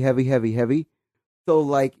 heavy. So,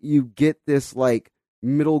 like, you get this, like,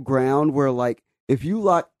 middle ground where, like, if you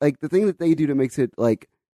like the thing that they do that makes it, like,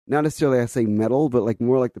 not necessarily, I say metal, but, like,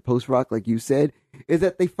 more like the post rock, like you said, is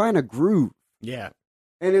that they find a groove. Yeah.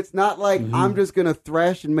 And it's not like I'm just going to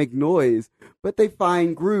thrash and make noise, but they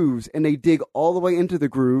find grooves and they dig all the way into the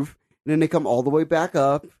groove and then they come all the way back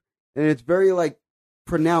up and it's very, like,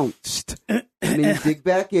 pronounced. And then you dig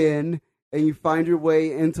back in and you find your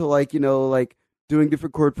way into, like, you know, like, doing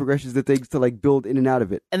different chord progressions and things to, like, build in and out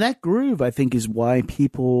of it. And that groove, I think, is why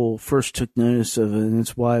people first took notice of it. And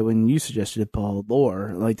it's why when you suggested it, Paul,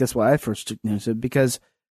 Lore, like, that's why I first took notice of it. Because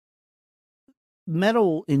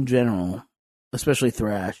metal in general, especially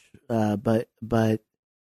thrash, but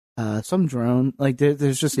some drone, like,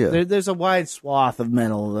 there's just, there's a wide swath of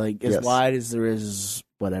metal, like, as wide as there is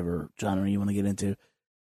whatever genre you want to get into,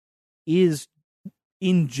 is,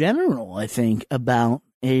 in general, I think, about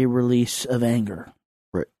a release of anger,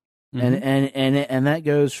 right? And that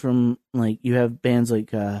goes from, like, you have bands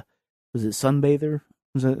like was it Sunbather?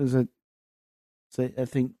 Was that I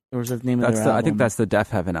think, or was that the name of their album? I think that's the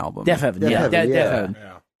Deaf Heaven album. Deaf Heaven, Deaf Heaven.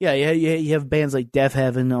 Yeah. You have bands like Deaf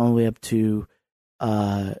Heaven all the way up to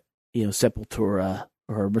Sepultura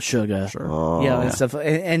or Meshuggah,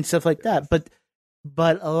 and stuff like that.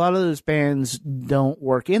 But a lot of those bands don't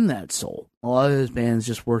work in that soul. A lot of those bands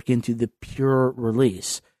just work into the pure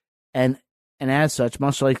release. And as such,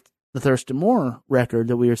 much like the Thurston Moore record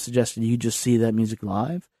that we were suggesting, you just see that music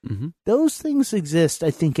live. Mm-hmm. Those things exist, I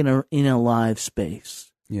think, in a live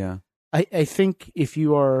space. Yeah. I think if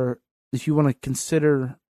you want to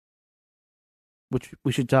consider, which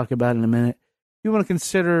we should talk about in a minute, if you want to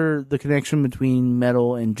consider the connection between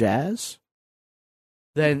metal and jazz,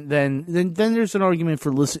 then there's an argument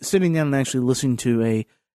for sitting down and actually listening to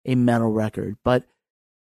a metal record. But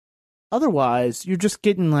otherwise, you're just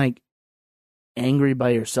getting, like, angry by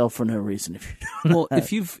yourself for no reason if you're well,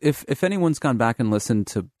 if anyone's gone back and listened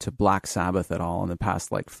to Black Sabbath at all in the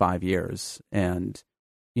past like 5 years, and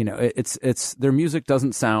it's their music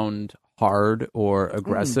doesn't sound hard or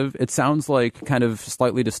aggressive. It sounds like kind of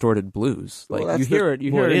slightly distorted blues. Like you hear it,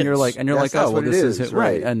 and you're like, that's what this is,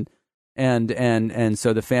 right? And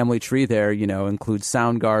so the family tree there, includes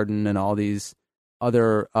Soundgarden and all these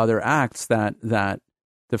other acts that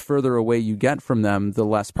the further away you get from them, the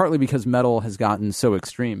less, partly because metal has gotten so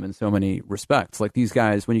extreme in so many respects. Like these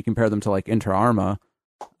guys, when you compare them to like Inter Arma,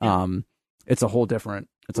 it's a whole different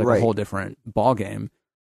ball game.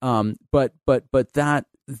 But that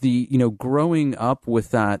growing up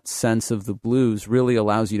with that sense of the blues really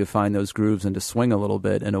allows you to find those grooves and to swing a little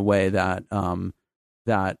bit in a way that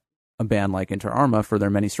that a band like Inter Arma, for their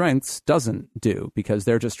many strengths, doesn't do, because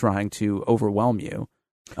they're just trying to overwhelm you.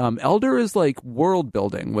 Elder is like world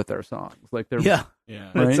building with their songs. Like they're right?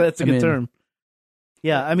 That's a good term.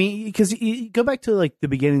 Yeah, I mean, because you go back to like the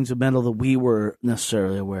beginnings of metal that we were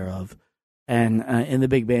necessarily aware of, and in the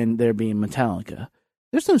big band there being Metallica.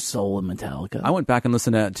 There's no soul in Metallica. I went back and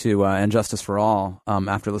listened to And Justice for All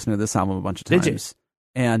after listening to this album a bunch of times. Did you?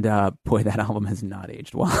 And boy, that album has not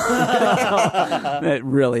aged well. It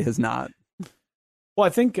really has not. Well, I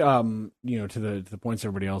think to the points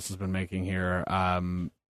everybody else has been making here,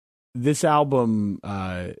 this album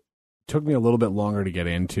took me a little bit longer to get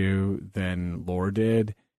into than Lore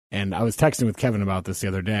did, and I was texting with Kevin about this the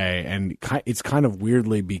other day, and it's kind of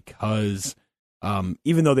weirdly because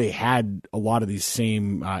even though they had a lot of these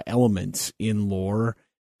same elements in Lore,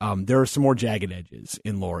 there are some more jagged edges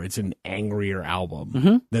in Lore. It's an angrier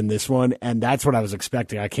album than this one, and that's what I was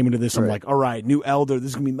expecting. I came into this, I'm like, all right, new Elder,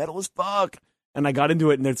 this is gonna be metal as fuck. And I got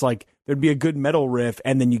into it, and it's like there'd be a good metal riff,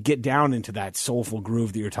 and then you get down into that soulful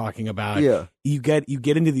groove that you're talking about. Yeah, you get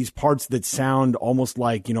into these parts that sound almost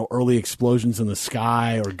like early Explosions in the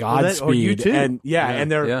Sky or Godspeed, or U2. And and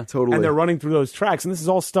they're totally, and they're running through those tracks, and this is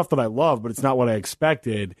all stuff that I love, but it's not what I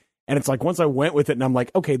expected. And it's like once I went with it, and I'm like,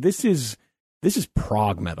 okay, this is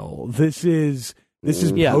prog metal. This is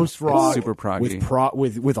post rock, super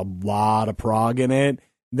proggy with a lot of prog in it.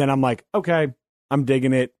 Then I'm like, okay, I'm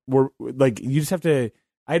digging it. We're like, you just have to.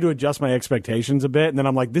 I had to adjust my expectations a bit, and then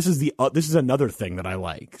I'm like, this is another thing that I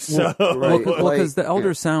like. So, because the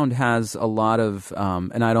Elder sound has a lot of,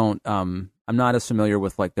 and I don't, I'm not as familiar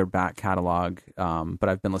with like their back catalog, but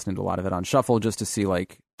I've been listening to a lot of it on shuffle just to see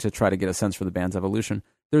to try to get a sense for the band's evolution.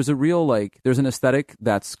 There's a real there's an aesthetic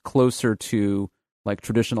that's closer to like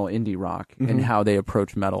traditional indie rock in how they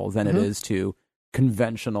approach metal than it is to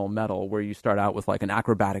conventional metal, where you start out with like an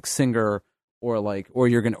acrobatic singer. Or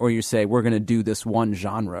you say we're gonna do this one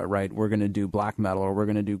genre, right? We're gonna do black metal, or we're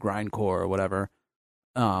gonna do grindcore, or whatever.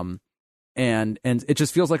 And it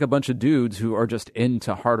just feels like a bunch of dudes who are just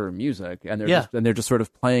into harder music, and they're just sort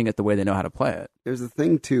of playing it the way they know how to play it. There's a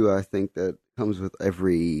thing too, I think, that comes with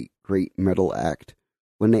every great metal act,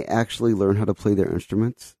 when they actually learn how to play their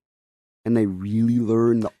instruments, and they really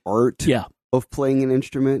learn the art of playing an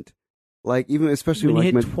instrument. Like especially when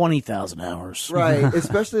like you hit 20,000 hours, right?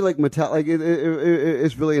 Especially like Metallica,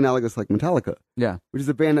 it's really analogous like Metallica, which is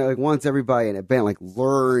a band that like wants everybody in a band like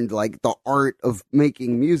learned like the art of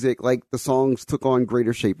making music. Like the songs took on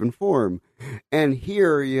greater shape and form, and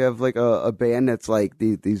here you have like a band that's like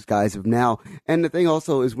these guys of now. And the thing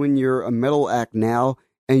also is when you're a metal act now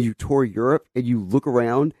and you tour Europe and you look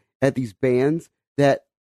around at these bands that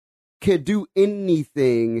can do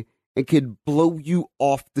anything and could blow you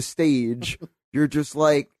off the stage, you're just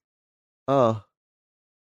like,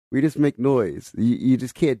 we just make noise. You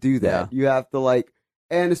just can't do that. You have to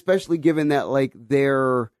and especially given that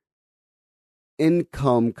their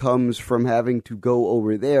income comes from having to go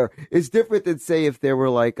over there. It's different than say if there were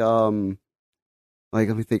let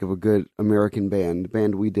me think of a good American band, the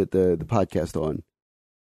band we did the podcast on.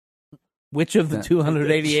 Which of the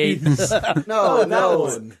 288? No,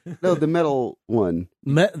 the metal one.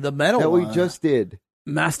 The metal that one we just did.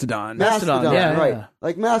 Mastodon, right? Yeah.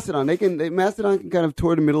 Like Mastodon, Mastodon can kind of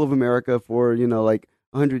tour the middle of America for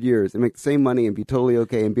 100 years and make the same money and be totally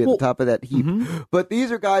okay and be at the top of that heap. But these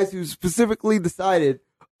are guys who specifically decided,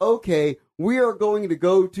 okay, we are going to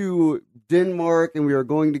go to Denmark and we are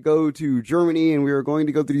going to go to Germany and we are going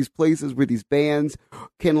to go to these places where these bands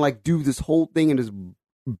can do this whole thing and just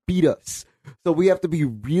beat us. So we have to be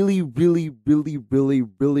really, really, really, really,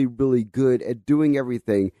 really, really good at doing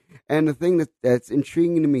everything. And the thing that's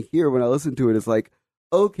intriguing to me here when I listen to it is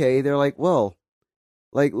okay, they're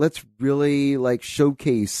let's really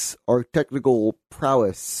showcase our technical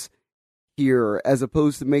prowess here, as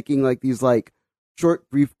opposed to making these short,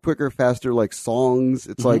 brief, quicker, faster songs.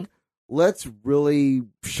 It's let's really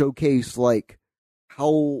showcase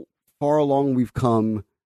how far along we've come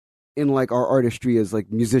in like our artistry as like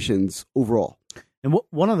musicians overall. And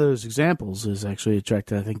one of those examples is actually a track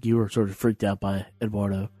that I think you were sort of freaked out by,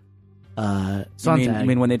 Eduardo. Sontag. You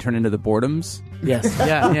mean when they turn into the boredoms? Yes,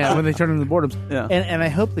 yeah, when they turn into the boredoms. Yeah. And I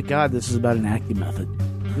hope to God this is about an acting method.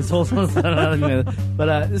 This whole song's about an acting method.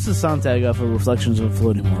 But this is Sontag off of Reflections of a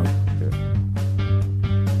Floating World.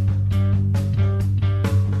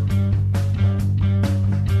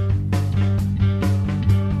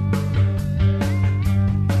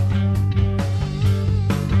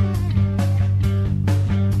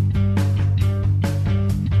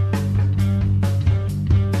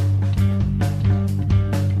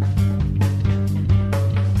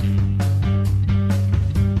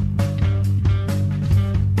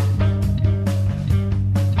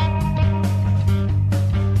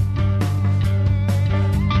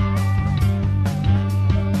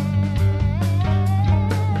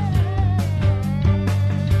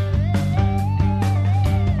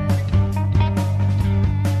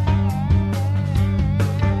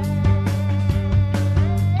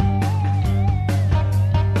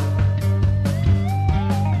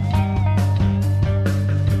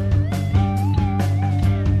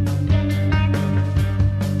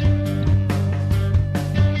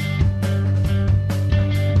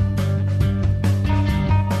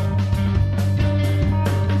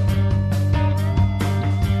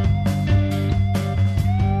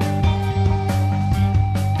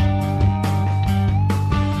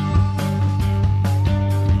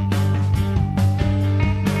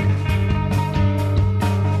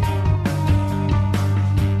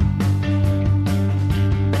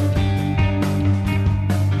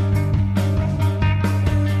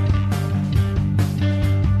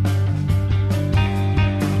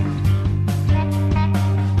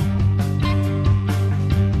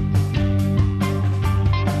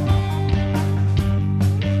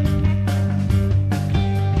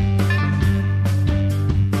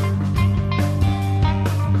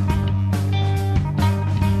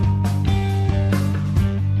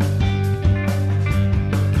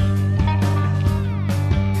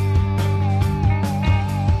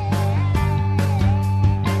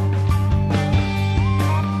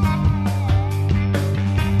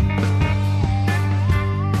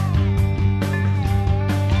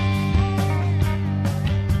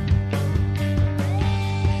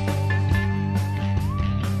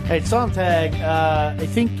 Hey, Sontag, I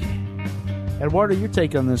think, Eduardo, your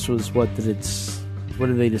take on this was what did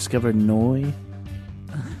they discover? Noi?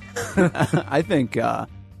 I think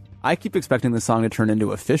I keep expecting the song to turn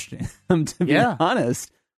into a fish jam, to be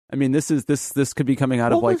honest. I mean, this could be coming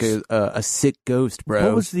out of like a sick ghost, bro.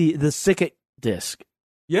 What was the Sick disc?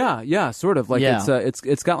 Yeah, sort of. Like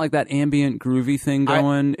it's got like that ambient groovy thing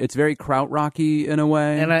going. It's very krautrocky in a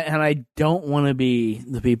way. And I don't want to be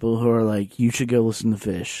the people who are like, you should go listen to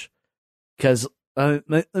Fish. Because let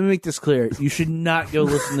me make this clear. You should not go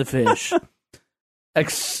listen to Fish.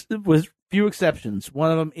 With few exceptions. One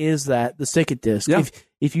of them is that the Sick disc. Yeah.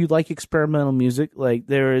 If you like experimental music, like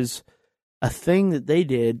there is a thing that they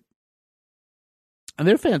did, and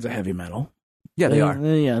they're fans of heavy metal. Yeah, they are.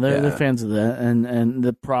 They're fans of that and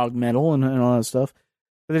the prog metal and all that stuff.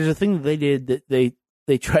 But there's a thing that they did that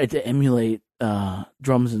they tried to emulate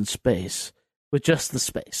drums in space with just the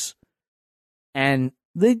space, and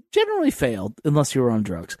they generally failed unless you were on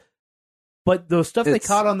drugs. But the stuff they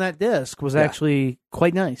caught on that disc was actually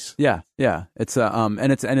quite nice. Yeah. It's and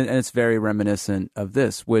it's very reminiscent of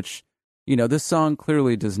this, which this song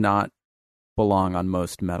clearly does not belong on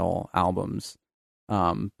most metal albums.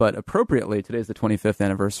 But appropriately, today's the 25th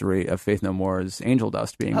anniversary of Faith No More's Angel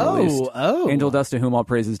Dust being released. Angel Dust, to whom all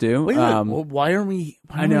praises due. Wait a minute. Why are we?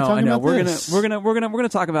 I know. We're gonna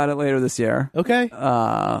talk about it later this year. Okay.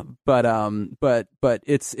 But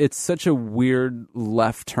it's such a weird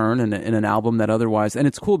left turn in an album that otherwise, and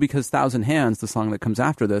it's cool because Thousand Hands, the song that comes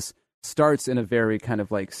after this, starts in a very kind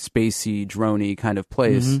of like spacey, droney kind of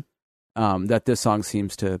place. That this song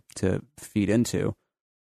seems to feed into.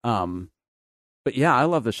 But yeah, I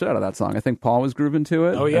love the shit out of that song. I think Paul was grooving to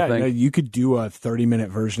it. Oh yeah, you could do a 30-minute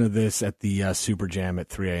version of this at the Super Jam at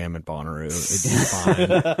 3 a.m. at Bonnaroo. It'd be fine.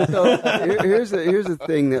 So here's the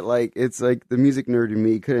thing that like it's like the music nerd in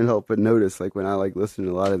me couldn't help but notice. Like when I like listen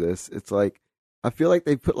to a lot of this, it's like I feel like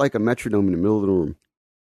they put like a metronome in the middle of the room,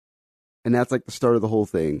 and that's like the start of the whole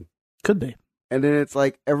thing. Could be. And then it's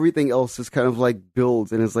like everything else just kind of like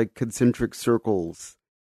builds and is like concentric circles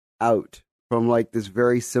out from like this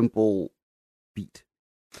very simple beat,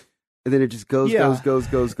 and then it just goes. And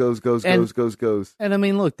I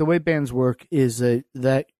mean, look, the way bands work is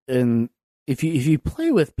that, and if you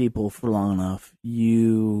play with people for long enough,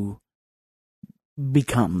 you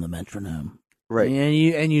become the metronome. Right.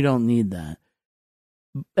 And you don't need that.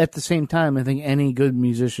 At the same time, I think any good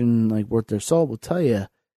musician, like worth their salt, will tell you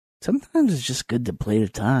sometimes it's just good to play to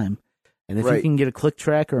time. And if you can get a click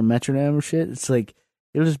track or a metronome or shit, it's like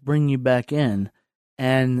it'll just bring you back in.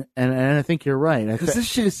 And I think you're right. Because this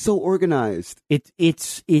shit is so organized. It's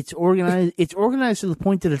organized. It's organized to the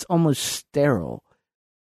point that it's almost sterile.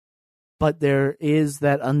 But there is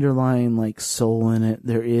that underlying like soul in it.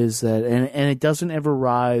 There is that, and it doesn't ever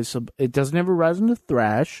rise. It doesn't ever rise into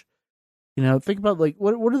thrash. You know, think about like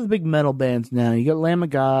what are the big metal bands now? You got Lamb of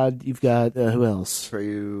God. You've got who else?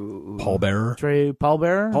 Pallbearer.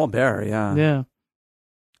 Pallbearer, yeah. Yeah.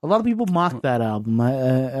 A lot of people mock that album.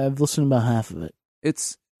 I've listened to about half of it.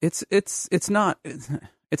 It's not.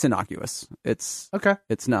 It's innocuous. It's okay.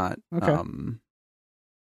 It's not. Okay.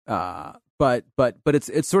 But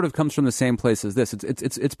it sort of comes from the same place as this.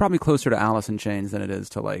 It's probably closer to Alice in Chains than it is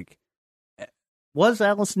to like. Was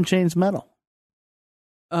Alice in Chains metal?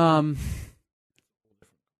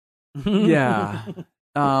 Yeah.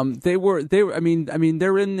 They were. I mean,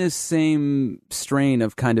 they're in this same strain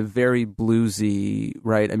of kind of very bluesy,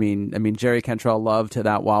 right? I mean, Jerry Cantrell loved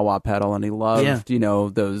that wah-wah pedal, and he loved,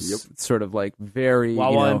 those sort of like very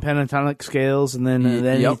wah-wah and pentatonic scales, and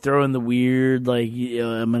then you throw in the weird, like,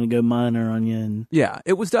 I'm gonna go minor on you. And yeah,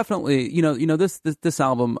 it was definitely, this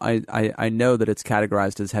album. I know that it's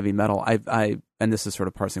categorized as heavy metal. And this is sort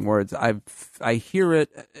of parsing words. I hear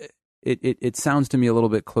it. It sounds to me a little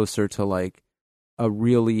bit closer to like a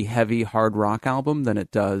really heavy hard rock album than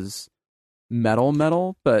it does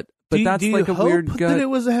metal, but that's like a weird gut. That it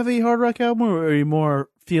was a heavy hard rock album, or are you more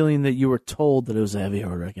feeling that you were told that it was a heavy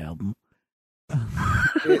hard rock album?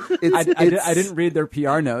 I didn't read their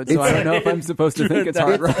PR notes, so I don't know if I'm supposed to think it's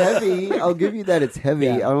hard rock. It's heavy. I'll give you that. It's heavy.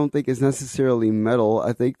 Yeah. I don't think it's necessarily metal.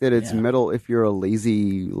 I think that it's metal if you're a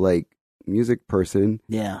lazy like music person.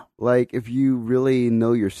 Yeah. Like if you really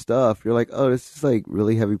know your stuff, you're like, oh, this is like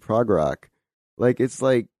really heavy prog rock. Like it's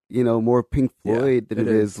like, more Pink Floyd than it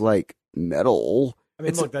is like metal. I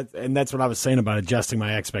mean, look, that's what I was saying about adjusting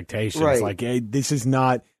my expectations. Right. Like, hey, this is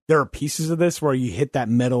not. There are pieces of this where you hit that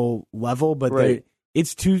metal level, but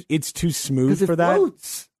it's too smooth for that.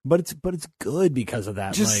 Floats. But it's good because of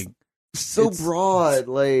that. Just like so broad.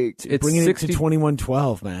 Like it's bringing it to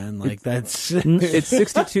 2112, man. Like that's it's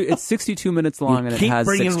 62. It's 62 minutes long, and it has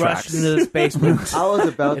 6 bringing Rush tracks. into the basement. I was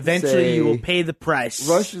about Eventually, to say, you will pay the price.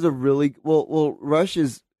 Rush is a really well. Rush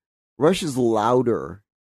is louder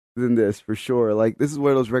than this for sure. Like this is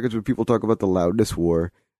one of those records where people talk about the loudness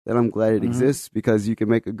war. That I'm glad it exists because you can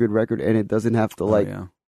make a good record and it doesn't have to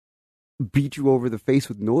beat you over the face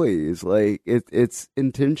with noise. Like it's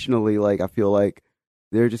intentionally like I feel like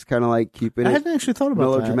they're just kind of like keeping it. I hadn't actually thought about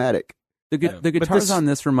melodramatic. The guitars on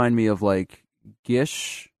this remind me of like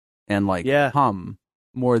Gish and like Hum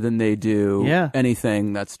more than they do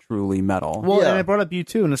anything that's truly metal. Well, and I brought up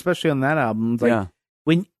U2, and especially on that album, like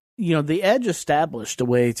when the Edge established a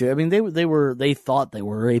way to. I mean, they thought they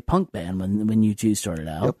were a punk band when U2 started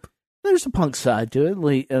out. Yep. There's a punk side to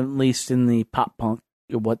it, at least in the pop punk,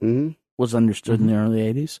 what was understood in the early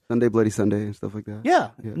 '80s. Sunday Bloody Sunday and stuff like that. Yeah.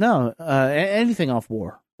 No, anything off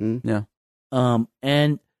War. Yeah.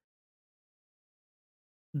 And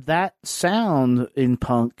that sound in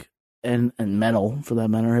punk and metal, for that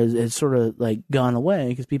matter, has sort of like gone away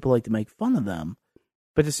because people like to make fun of them.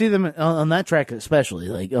 But to see them on that track, especially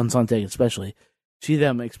like on Sunday, especially see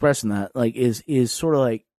them expressing that, like is sort of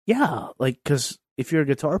like because if you're a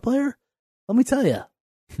guitar player, let me tell you,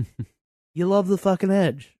 you love the fucking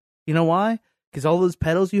Edge. You know why? Because all those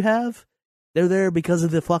pedals you have, they're there because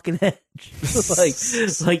of the fucking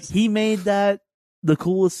Edge. like he made that the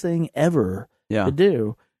coolest thing ever to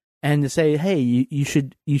do, and to say, hey, you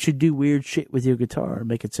should do weird shit with your guitar and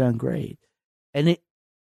make it sound great, and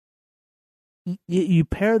you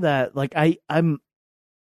pair that like I'm.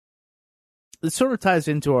 It sort of ties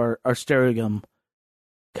into our Stereogum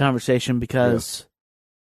conversation because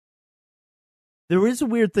there is a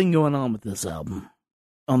weird thing going on with this album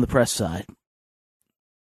on the press side.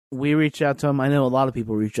 We reached out to him. I know a lot of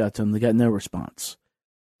people reached out to him. They got no response.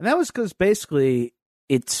 And that was because basically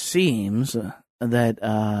it seems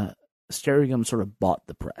that Stereogum sort of bought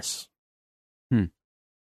the press.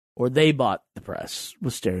 Or they bought the press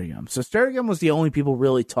with Stereogum. So Stereogum was the only people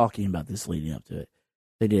really talking about this leading up to it.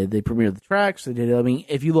 They premiered the tracks. They did. I mean,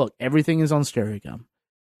 if you look, everything is on Stereogum,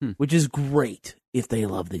 which is great if they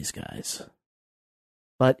love these guys.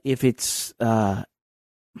 But if it's, it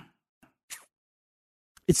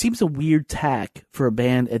seems a weird tack for a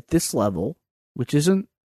band at this level, which isn't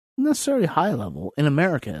necessarily high level in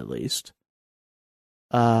America, at least,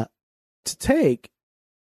 to take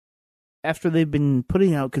after they've been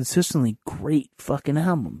putting out consistently great fucking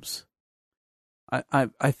albums.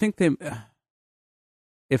 I think they,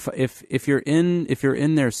 if you're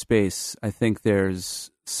in their space, I think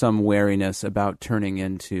there's some wariness about turning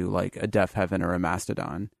into like a Deaf Heaven or a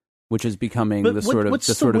Mastodon, which is becoming the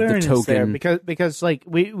token. Because like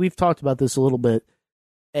we've talked about this a little bit,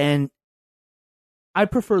 and I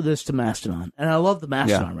prefer this to Mastodon, and I love the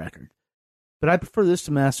Mastodon record, but I prefer this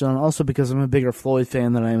to Mastodon also because I'm a bigger Floyd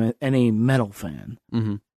fan than I'm any metal fan,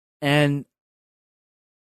 and.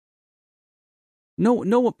 No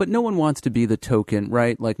one wants to be the token,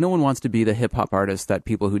 right? Like, no one wants to be the hip-hop artist that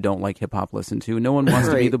people who don't like hip-hop listen to. No one wants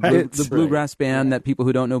to be the bluegrass band that people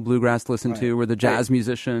who don't know bluegrass listen to, or the jazz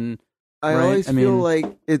musician. I always feel like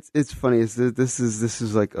it's funny. This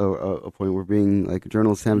is like a point where being like a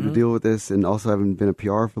journalist having to deal with this, and also having been a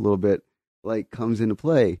PR for a little bit, like comes into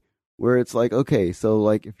play. Where it's like, okay, so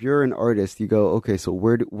like if you're an artist, you go, okay, so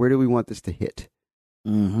where do we want this to hit?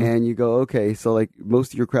 And you go, okay, so like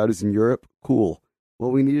most of your crowd is in Europe, cool. Well,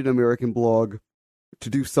 we need an American blog to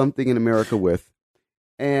do something in America with,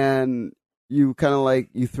 and you kind of like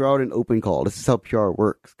you throw out an open call. This is how PR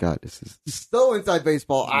works. God, this is so inside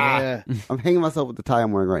baseball. I'm hanging myself with the tie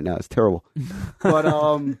I'm wearing right now. It's terrible. But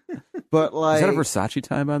like, is that a Versace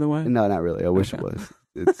tie, by the way? No, not really. I wish it was.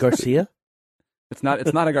 It's Garcia. It's not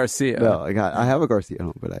a Garcia. No, I have a Garcia at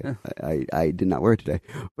home, but I did not wear it today.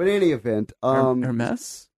 But in any event,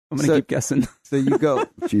 Hermes. I'm gonna keep guessing. So you go,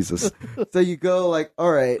 Jesus. So you go like,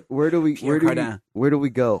 all right, where do we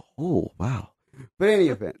go? Oh, wow. But in any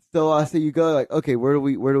event, so you go like, okay, where do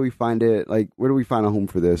we find it? Like, where do we find a home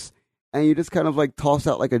for this? And you just kind of like toss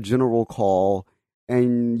out like a general call,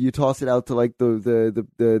 and you toss it out to like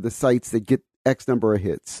the sites that get X number of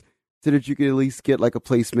hits, so that you can at least get like a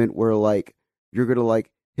placement where like you're gonna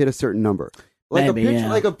like hit a certain number. Like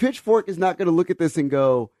like a Pitchfork is not gonna look at this and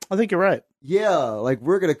go, I think you're right. Yeah, like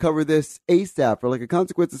we're gonna cover this ASAP, or like a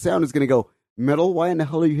Consequence of Sound is gonna go, metal? Why in the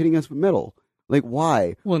hell are you hitting us with metal? Like,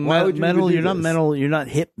 why? Well, why would metal, you're not metal, you're not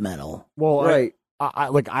hip metal. Well, right.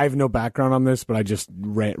 I have no background on this, but I just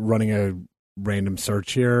running a random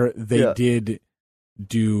search here. They did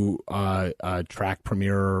do a track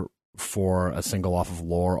premiere for a single off of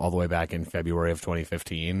Lore all the way back in February of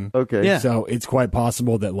 2015. Okay. Yeah. So it's quite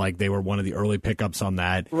possible that like they were one of the early pickups on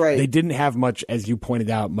that. Right. They didn't have much, as you pointed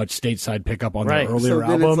out, much stateside pickup on their earlier so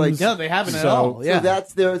then albums. It's like, no, they haven't at all. Yeah. So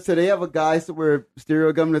that's their. So they have a guy somewhere,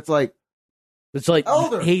 Stereo Gum, that's like, it's like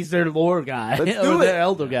Elder. He's their Lore guy. Let's do or it. their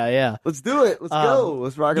Elder guy, yeah. Let's do it. Let's go.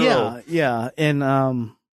 Let's rock and roll. Yeah.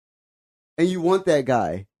 And you want that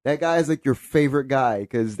guy. That guy is like your favorite guy,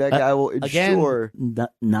 because that guy will ensure. Again,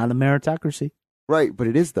 not a meritocracy. Right, but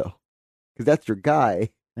it is though, because that's your guy.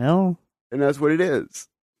 No, and that's what it is.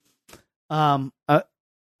 Because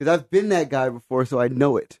I've been that guy before, so I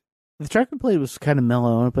know it. The track we played was kind of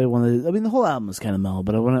mellow. I want to play one of the. I mean, the whole album was kind of mellow,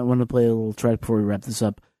 but I want to play a little track before we wrap this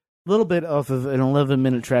up. A little bit off of an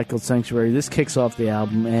 11-minute track called Sanctuary. This kicks off the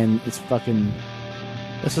album, and it's fucking.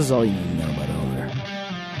 This is all you need to know about Elder.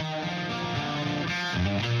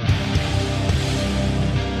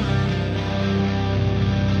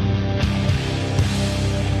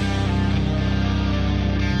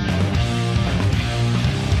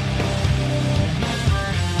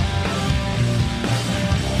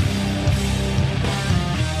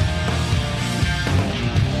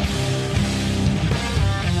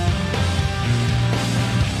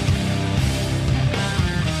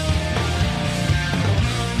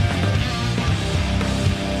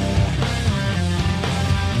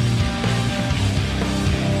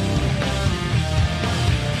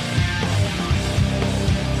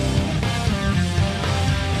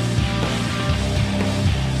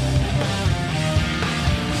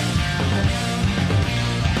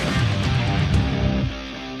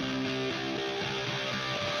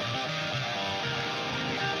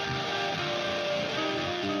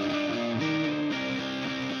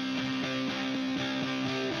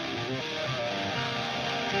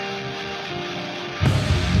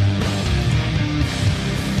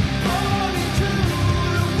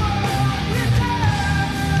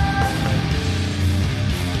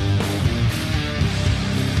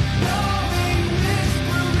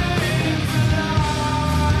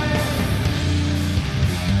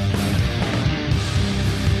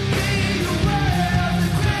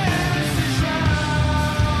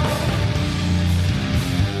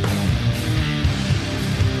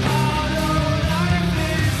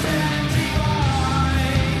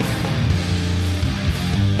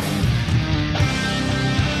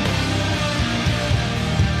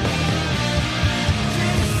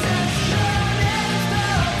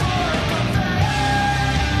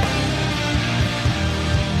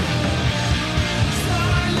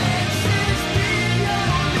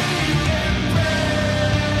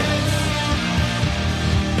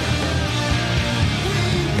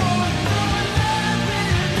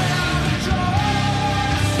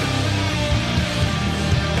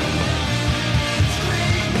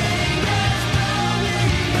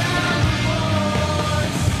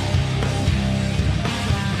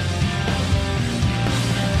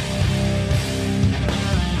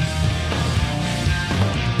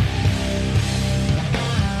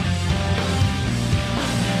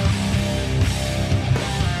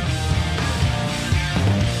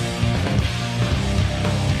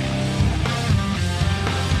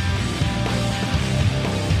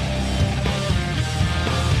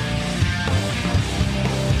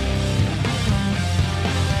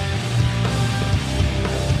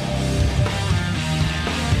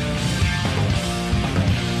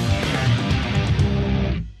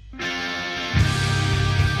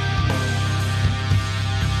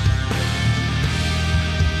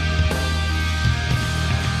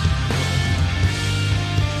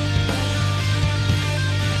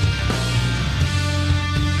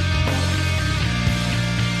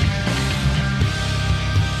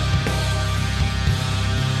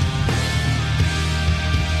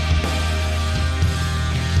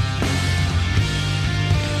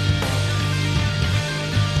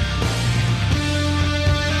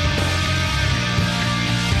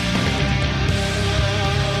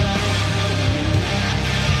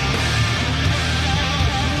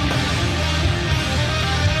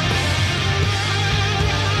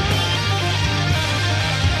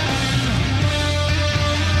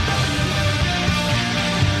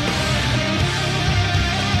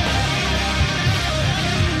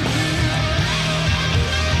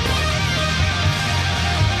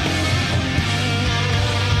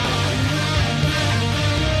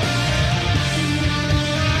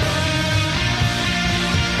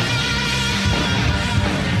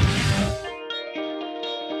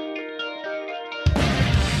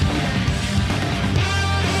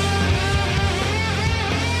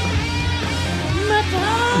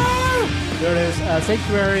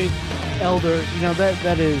 Sanctuary, Elder,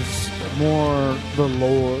 that is more the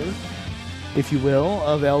lore, if you will,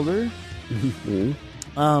 of Elder. Mm-hmm.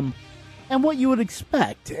 And what you would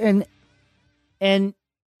expect. And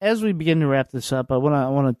as we begin to wrap this up, I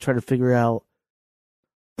want to try to figure out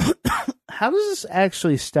how does this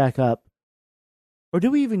actually stack up, or do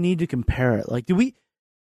we even need to compare it? Like, do we,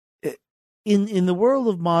 in the world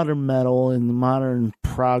of modern metal and modern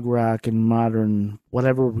prog rock and modern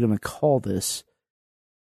whatever we're going to call this,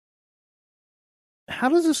 how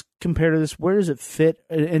does this compare to this? Where does it fit?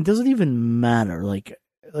 And does it even matter? Like,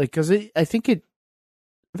 because I think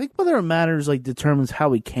whether it matters determines how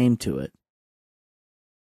we came to it.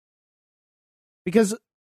 Because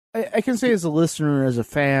I can say as a listener, as a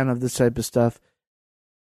fan of this type of stuff,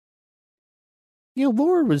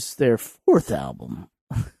 Lore was their fourth album.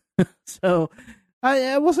 So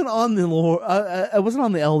I wasn't on the Lore. I wasn't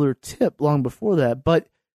on the Elder tip long before that. But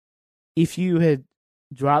if you had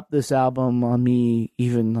dropped this album on me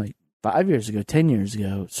even 5 years ago, 10 years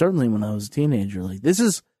ago, certainly when I was a teenager, this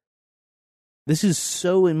is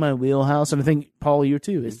so in my wheelhouse. And I think, Paul, you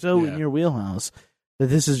too. It's so in your wheelhouse that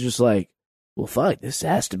this is just well, fuck, this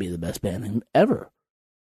has to be the best band ever.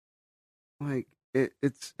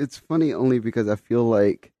 It's funny only because I feel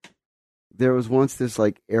like there was once this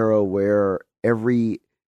era where every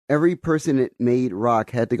person that made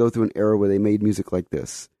rock had to go through an era where they made music like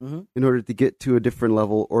this in order to get to a different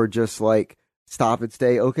level, or just stop and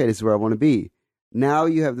stay, okay, this is where I want to be. Now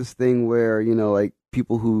you have this thing where,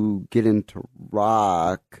 people who get into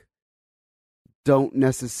rock don't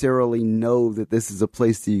necessarily know that this is a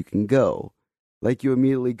place that you can go. You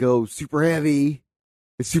immediately go super heavy,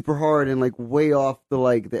 super hard, and way off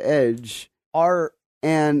the edge.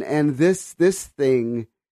 And this thing,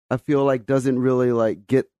 I feel doesn't really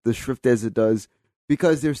get the shrift as it does,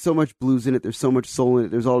 because there's so much blues in it, there's so much soul in it,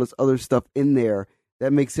 there's all this other stuff in there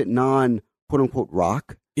that makes it non quote unquote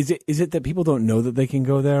rock. Is it that people don't know that they can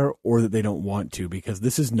go there, or that they don't want to? Because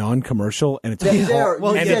this is non-commercial and it's hard.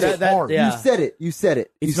 Well, and it's hard. You said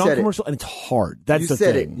it. It's non-commercial and it's hard. That's the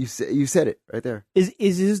thing. You said it right there.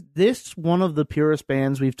 Is this one of the purest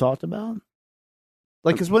bands we've talked about?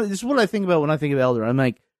 Because this is what I think about when I think of Elder. I'm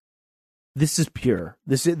like, this is pure.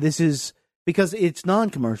 This is because it's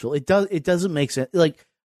non-commercial. It doesn't make sense. We're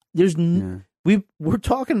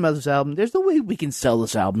talking about this album. There's no way we can sell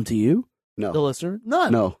this album to you. No. The listener?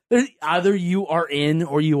 None. No. Either you are in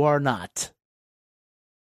or you are not.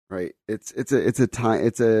 Right. It's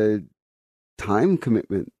a time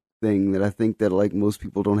commitment thing that I think that most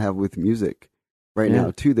people don't have with music right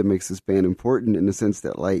now too, that makes this band important, in the sense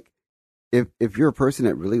that if you're a person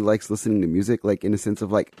that really likes listening to music, in the sense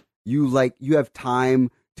of you have time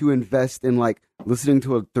to invest in listening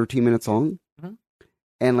to a 13-minute song,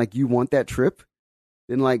 and you want that trip,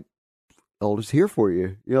 then Elder's here for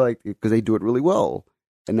you. You're because they do it really well,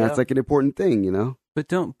 and that's an important thing,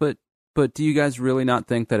 But do you guys really not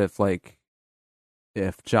think that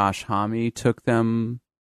if Josh Homme took them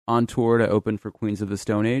on tour to open for Queens of the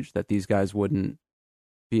Stone Age, that these guys wouldn't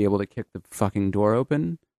be able to kick the fucking door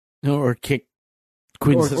open, or kick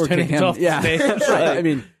Queens of the Stone Age off the stage? Right. I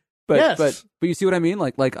mean, but yes. but you see what I mean?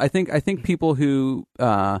 I think people who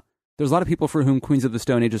there's a lot of people for whom Queens of the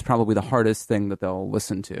Stone Age is probably the hardest thing that they'll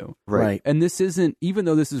listen to. Right. And this isn't, even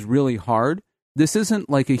though this is really hard, this isn't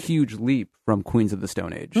a huge leap from Queens of the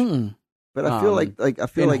Stone Age. Mm. But I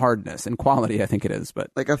feel in hardness and quality, I think it is. But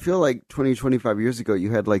I feel 20, 25 years ago,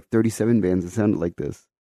 you had 37 bands that sounded like this.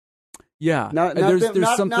 Yeah. Not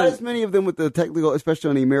as many of them with the technical, especially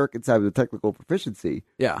on the American side, with the technical proficiency.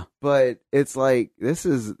 Yeah. But it's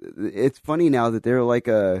it's funny now that they're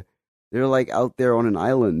they're out there on an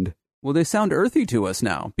island. Well, they sound earthy to us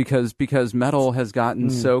now because metal has gotten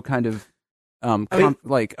so kind of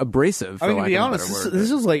abrasive. I mean, to be honest, this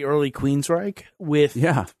is early Queensryche with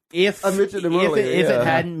if I mentioned them earlier, if it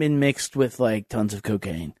hadn't been mixed with tons of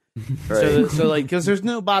cocaine. Right. So because there's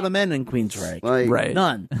no bottom end in Queensryche, right?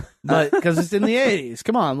 None, but because it's in the 80s.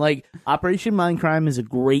 Come on, Operation Mindcrime is a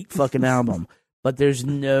great fucking album, but there's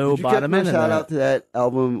no bottom end. Shout out to that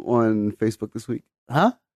album on Facebook this week.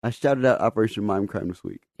 Huh? I shouted out Operation Mindcrime this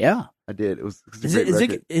week. Yeah, I did. It was is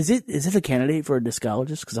it a candidate for a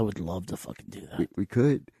discologist? Because I would love to fucking do that. We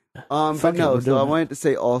could. But no. So I wanted to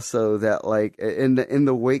say also that in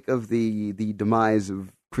the wake of the demise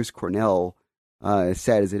of Chris Cornell, as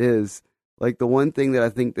sad as it is, the one thing that I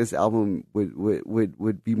think this album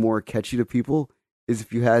would be more catchy to people is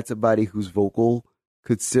if you had somebody whose vocal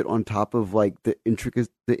could sit on top of the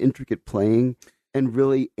intricate playing and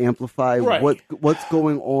really amplify what's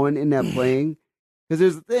going on in that playing. Because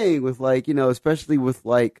there's a thing with especially with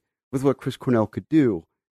what Chris Cornell could do.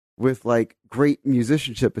 with like great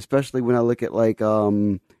musicianship, especially when I look at like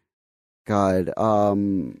and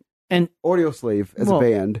Audioslave as a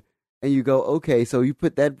band, and you go, okay, so you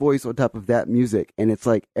put that voice on top of that music, and it's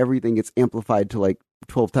like everything gets amplified to like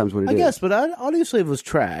 12 times what it is. I guess, but Audioslave was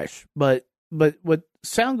trash. But what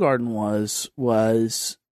Soundgarden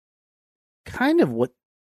was kind of what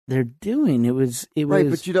they're doing. It was right,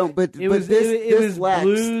 but you don't. But it was lacks,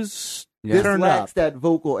 blues. This turned lacks up. that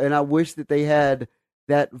vocal, and I wish that they had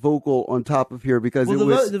that vocal on top of here because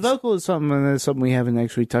the vocal is something we haven't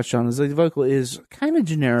actually touched on. Is like the vocal is kind of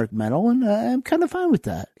generic metal, and I'm kind of fine with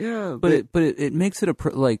that. Yeah, but it makes it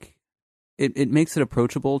it makes it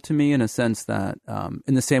approachable to me in a sense that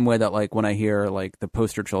in the same way that like when I hear like the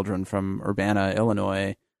Poster Children from Urbana,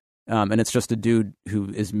 Illinois. And it's just a dude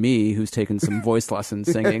who is me who's taken some voice lessons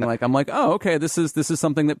singing. Like I'm like, oh, okay, this is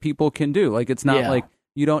something that people can do. Like it's not like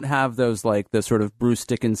you don't have those like the sort of Bruce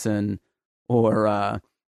Dickinson or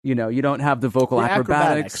you don't have the vocal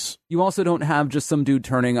acrobatics. You also don't have just some dude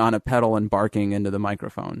turning on a pedal and barking into the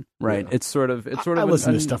microphone, right? Yeah. It's sort of. I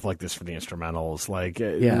listen to stuff like this for the instrumentals. Like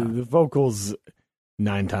the vocals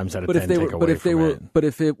 9 times out of 10 take away from it. But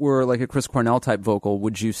if it were like a Chris Cornell type vocal,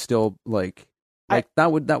 would you still like?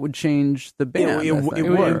 That would change the band. It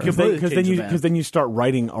would because then you start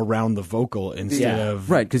writing around the vocal instead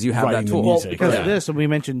of right because you have that tool. Music. Because of this, and we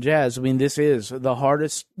mentioned jazz. I mean, this is the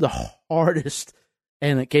hardest,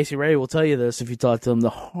 and Casey Ray will tell you this if you talk to him. The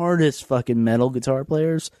hardest fucking metal guitar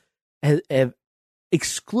players have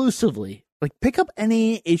exclusively pick up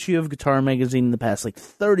any issue of Guitar Magazine in the past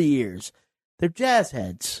 30 years. They're jazz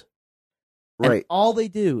heads, right? And all they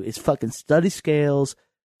do is fucking study scales.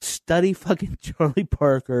 Study fucking Charlie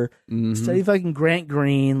Parker, study fucking Grant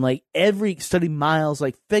Green, study Miles,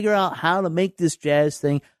 figure out how to make this jazz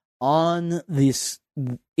thing on this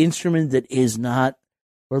instrument that is not,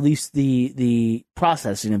 or at least the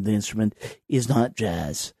processing of the instrument is not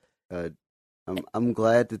jazz. I'm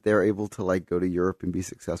glad that they're able to go to Europe and be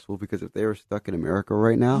successful because if they were stuck in America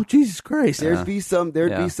right now, oh Jesus Christ, there'd be some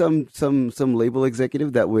label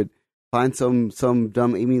executive that would find some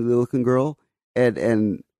dumb Amy Lee looking girl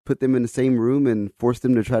and put them in the same room and force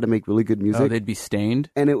them to try to make really good music. Oh, they'd be stained?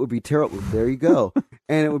 And it would be terrible. There you go.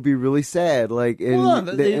 And it would be really sad.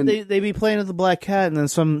 They'd be playing with the Black Cat, and then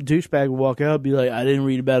some douchebag would walk out and be like, I didn't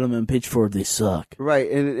read about them in Pitchfork, they suck. Right,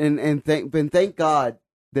 and thank God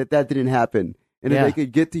that didn't happen. And if they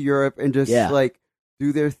could get to Europe and just,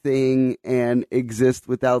 do their thing and exist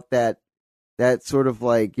without that sort of,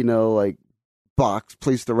 box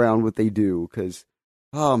placed around what they do, because...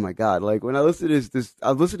 Oh my God! When I listen to this,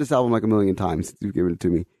 I've listened to this album 1 million times since you've given it to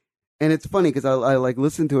me, and it's funny because I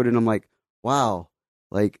listen to it and I'm like, wow,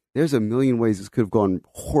 there's a million ways this could have gone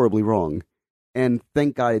horribly wrong, and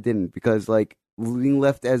thank God it didn't because being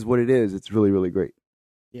left as what it is, it's really really great.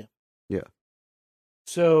 Yeah.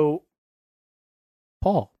 So,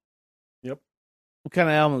 Paul. Yep. What kind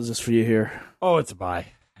of album is this for you here? Oh, it's a buy.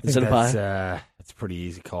 Is it a buy? It's a pretty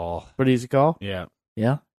easy call. Pretty easy call. Yeah.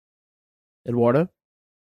 Yeah. Eduardo.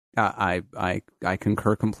 I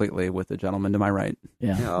concur completely with the gentleman to my right.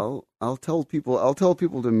 Yeah, I'll tell people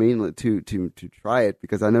to try it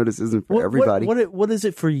because I know this isn't for everybody. What is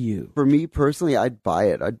it for you? For me personally, I'd buy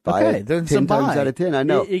it. I'd buy it 10 times out of 10. I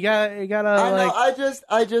know. You gotta.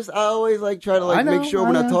 I always try to make sure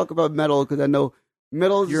when I talk about metal because I know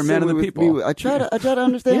metal. You're a man of the people. I try to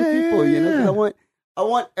understand people. Yeah. I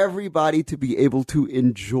want everybody to be able to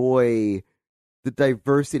enjoy the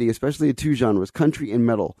diversity, especially in 2 genres, country and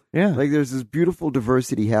metal. Yeah. There's this beautiful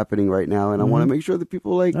diversity happening right now, and I want to make sure that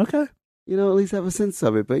people, at least have a sense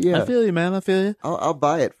of it. But yeah. I feel you, man. I feel you. I'll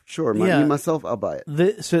buy it for sure. Me, myself, I'll buy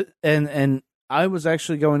it. And I was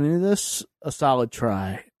actually going into this a solid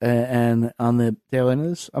try, and on the tail end of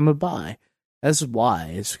this, I'm a buy. This is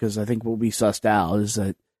why. It's because I think what we sussed out is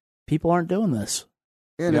that people aren't doing this.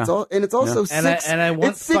 And it's also 6. And I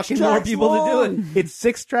want fucking more people to do it. It's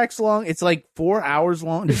 6 tracks long. It's 4 hours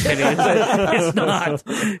long. Just kidding. It's not.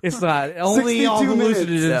 It's not. Only all the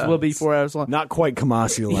hallucinations will be 4 hours long. Not quite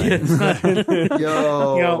Kamasi length.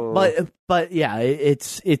 Yo. But yeah,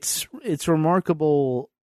 it's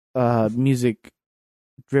remarkable music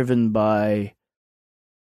driven by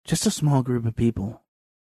just a small group of people.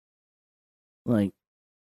 And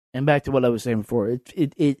back to what I was saying before,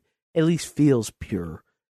 it at least feels pure.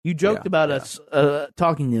 You joked about us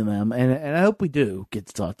talking to them, and I hope we do get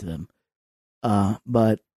to talk to them.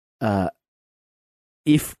 But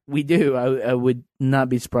if we do, I would not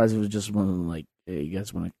be surprised if it was just one of them, hey, you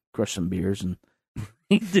guys want to crush some beers and.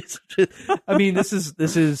 I mean, this is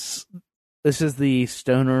the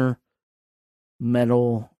stoner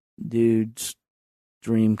metal dude's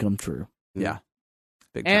dream come true. Yeah.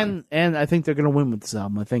 Big time. And I think they're going to win with this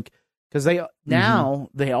album. I think because they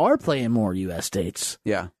are playing more U.S. dates.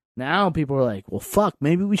 Yeah. Now people are like, well, fuck,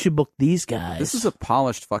 maybe we should book these guys. This is a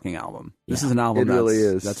polished fucking album. Yeah. This is an album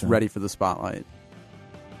that's ready for the spotlight.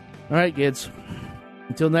 All right, kids.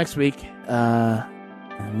 Until next week, we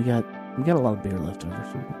got a lot of beer left over,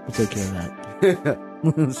 so we'll take care of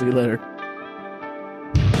that. See you later.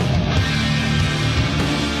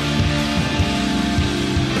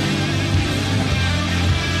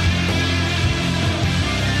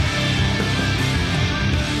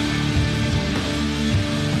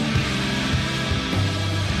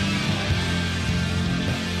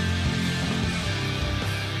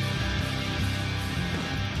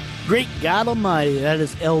 Great God Almighty, that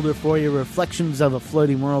is Elder for you, Reflections of a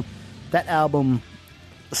Floating World. That album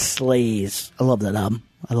slays. I love that album.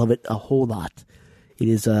 I love it a whole lot. It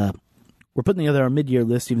is, we're putting together our mid-year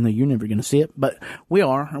list, even though you're never going to see it, but we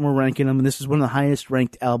are, and we're ranking them, and this is one of the highest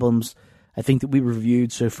ranked albums I think that we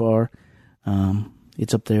reviewed so far.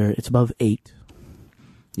 It's up there. It's above 8,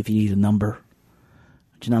 if you need a number,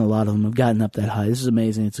 which not a lot of them have gotten up that high. This is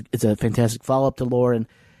amazing. It's a fantastic follow-up to Lore, and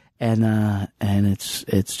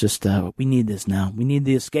it's just we need this now. We need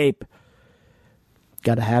the escape.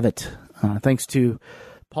 Got to have it. Thanks to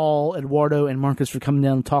Paul, Eduardo, and Marcus for coming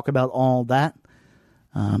down and talk about all that.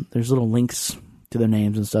 There's little links to their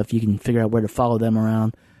names and stuff. You can figure out where to follow them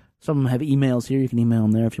around. Some of them have emails here. You can email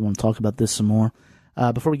them there if you want to talk about this some more.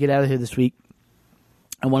 Before we get out of here this week,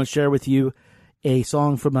 I want to share with you a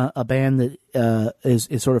song from a band that is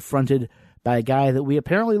sort of fronted by a guy that we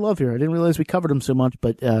apparently love here. I didn't realize we covered him so much,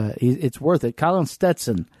 but it's worth it. Colin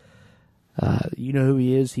Stetson. You know who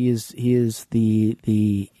he is. He's a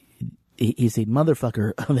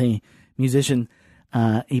motherfucker of a musician.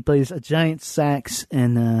 He plays a giant sax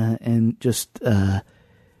and just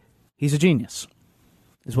he's a genius.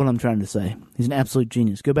 Is what I'm trying to say. He's an absolute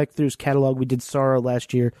genius. Go back through his catalog. We did Sorrow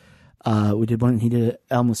last year. We did one. He did an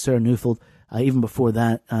album with Sarah Neufeld. Even before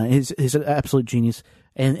that, he's an absolute genius.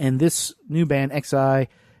 And this new band, XI,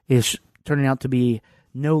 is turning out to be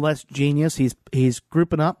no less genius. He's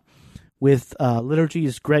grouping up with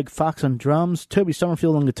Liturgy's Greg Fox on drums, Toby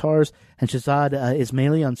Summerfield on guitars, and Shazad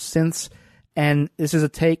Ismaili on synths. And this is a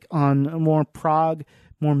take on more prog,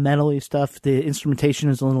 more metal-y stuff. The instrumentation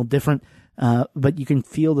is a little different, but you can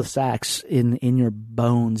feel the sax in your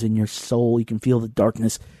bones, in your soul. You can feel the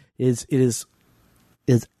darkness. It is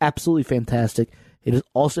absolutely fantastic. It is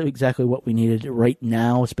also exactly what we needed right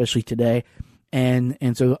now, especially today. And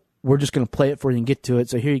so we're just going to play it for you and get to it.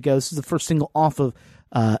 So here you go. This is the first single off of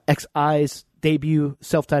XI's debut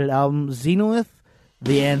self-titled album, Xenolith,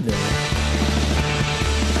 The Anvil.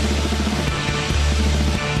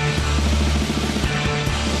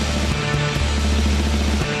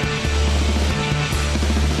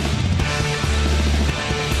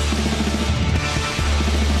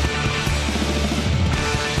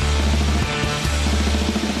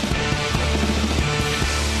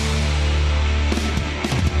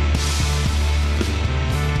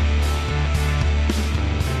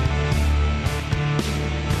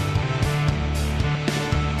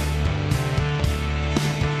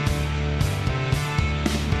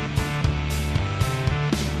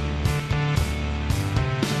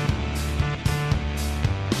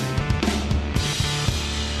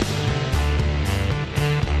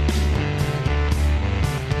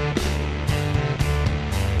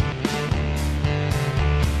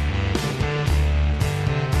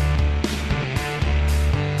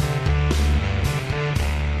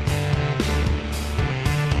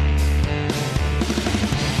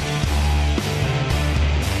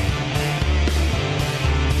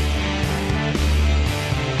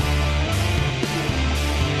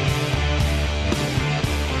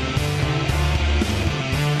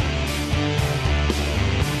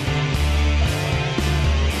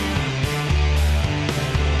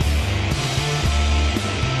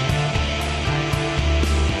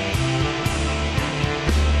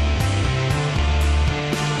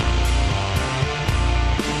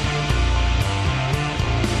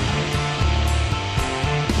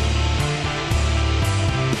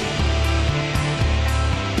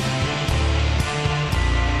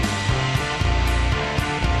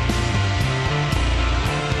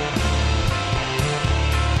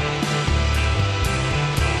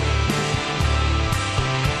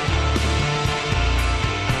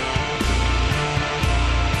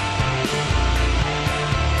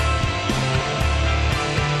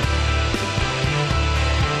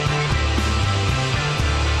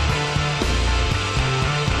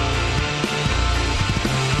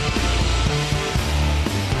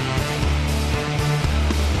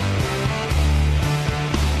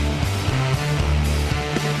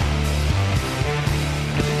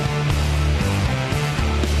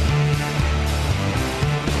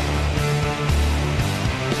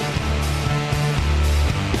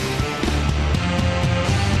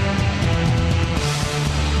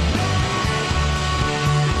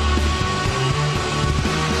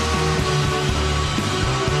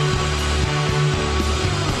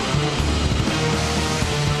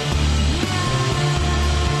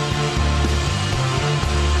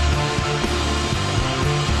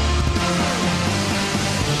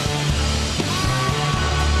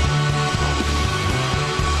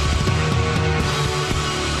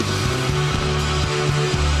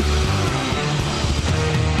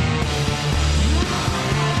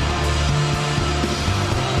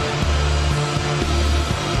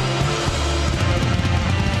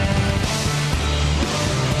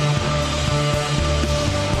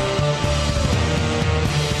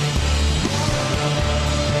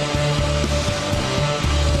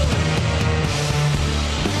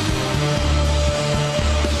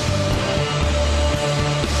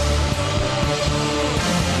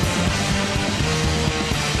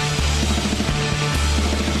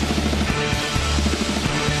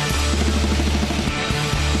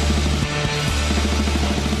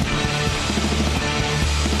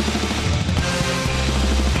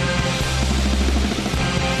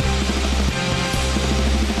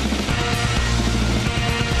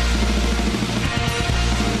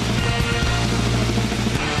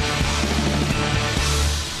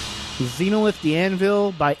 Behemoth the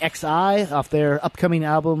Anvil by XI off their upcoming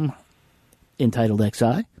album entitled XI. It's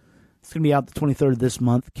going to be out the 23rd of this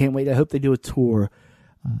month. Can't wait. I hope they do a tour.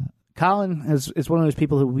 Colin is one of those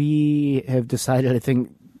people that we have decided, I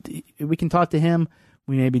think, if we can talk to him,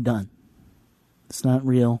 we may be done. It's not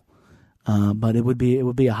real, but it would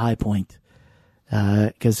be a high point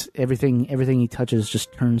because everything he touches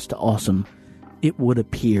just turns to awesome. It would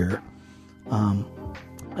appear.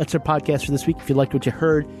 That's our podcast for this week. If you liked what you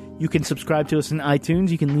heard, you can subscribe to us in iTunes.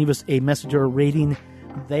 You can leave us a message or a rating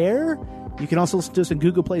there. You can also listen to us on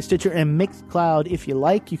Google Play, Stitcher, and Mixcloud if you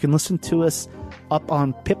like. You can listen to us up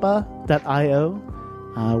on Pippa.io.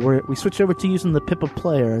 Where we switched over to using the Pippa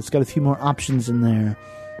player. It's got a few more options in there.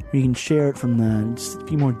 You can share it from just a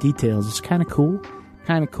few more details. It's kind of cool.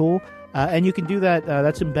 And you can do that.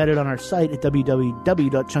 That's embedded on our site at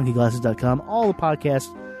www.chunkyglasses.com. All the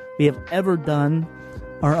podcasts we have ever done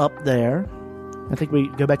are up there. I think we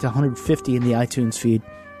go back to 150 in the iTunes feed.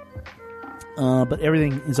 But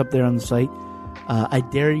everything is up there on the site. I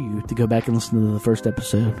dare you to go back and listen to the first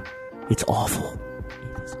episode. It's awful.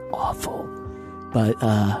 It is awful. But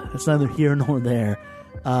it's neither here nor there.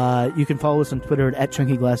 You can follow us on Twitter at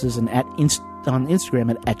 @ChunkyGlasses and on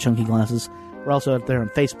Instagram at @ChunkyGlasses. We're also up there on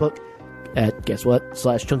Facebook at, guess what,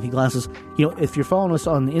 /ChunkyGlasses. You know, if you're following us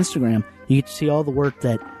on Instagram, you get to see all the work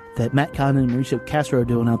that Matt Condon and Mauricio Castro are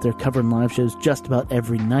doing out there covering live shows just about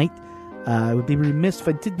every night. I would be remiss if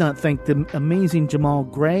I did not thank the amazing Jamal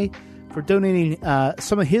Gray for donating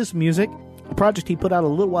some of his music. A project he put out a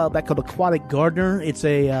little while back called Aquatic Gardener. It's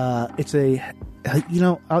a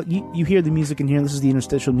you hear the music in here. This is the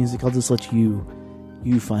interstitial music. I'll just let you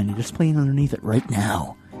find it. Just playing underneath it right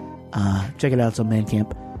now. Check it out. It's on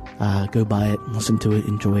Bandcamp. Go buy it, listen to it,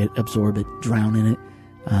 enjoy it, absorb it, drown in it.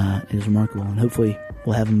 It is remarkable, and hopefully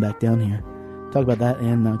we'll have him back down here. Talk about that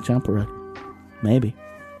and Champa. Maybe.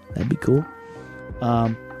 That'd be cool.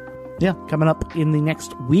 Coming up in the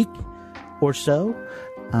next week or so,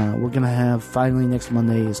 we're going to have, finally next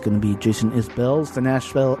Monday, is going to be Jason Isbell's The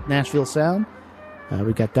Nashville Sound.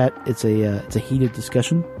 We got that. It's a heated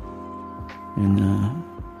discussion. And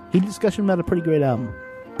heated discussion about a pretty great album.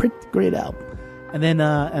 And then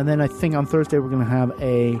I think on Thursday we're going to have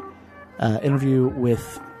a interview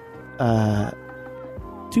with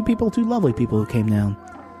two lovely people who came down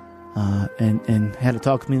and had a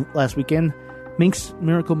talk with me last weekend. Mink's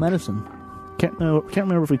Miracle Medicine. Can't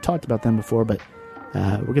remember if we talked about them before, but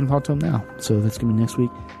we're going to talk to them now. So that's going to be next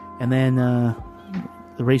week. And then the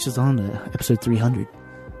race is on to episode 300.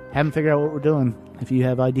 Haven't figured out what we're doing. If you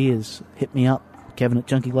have ideas, hit me up.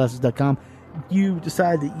 Kevin@chunkyglasses.com. You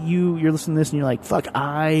decide that you're listening to this and you're like, fuck,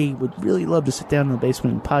 I would really love to sit down in the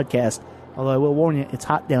basement and podcast. Although I will warn you, it's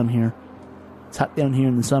hot down here. It's hot down here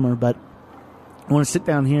in the summer, but I want to sit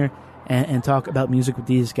down here and talk about music with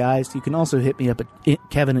these guys. You can also hit me up at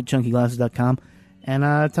Kevin@chunkyglasses.com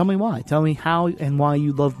and tell me why. Tell me how and why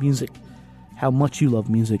you love music. How much you love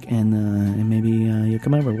music. And maybe you'll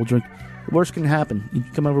come over. We'll drink. The worst can happen. You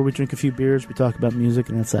come over, we drink a few beers, we talk about music,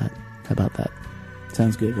 and that's that. How about that?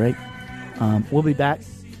 Sounds good, right? We'll be back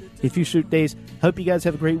in a few short days. Hope you guys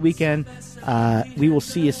have a great weekend. We will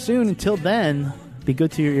see you soon. Until then, be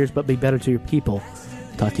good to your ears, but be better to your people.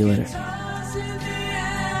 Talk to you later.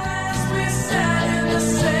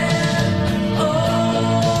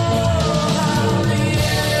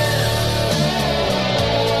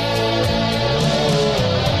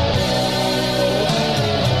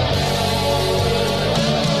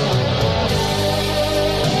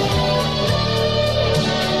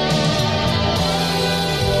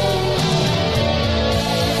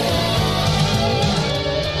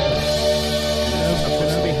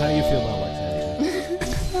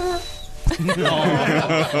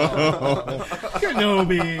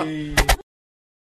 Kenobi.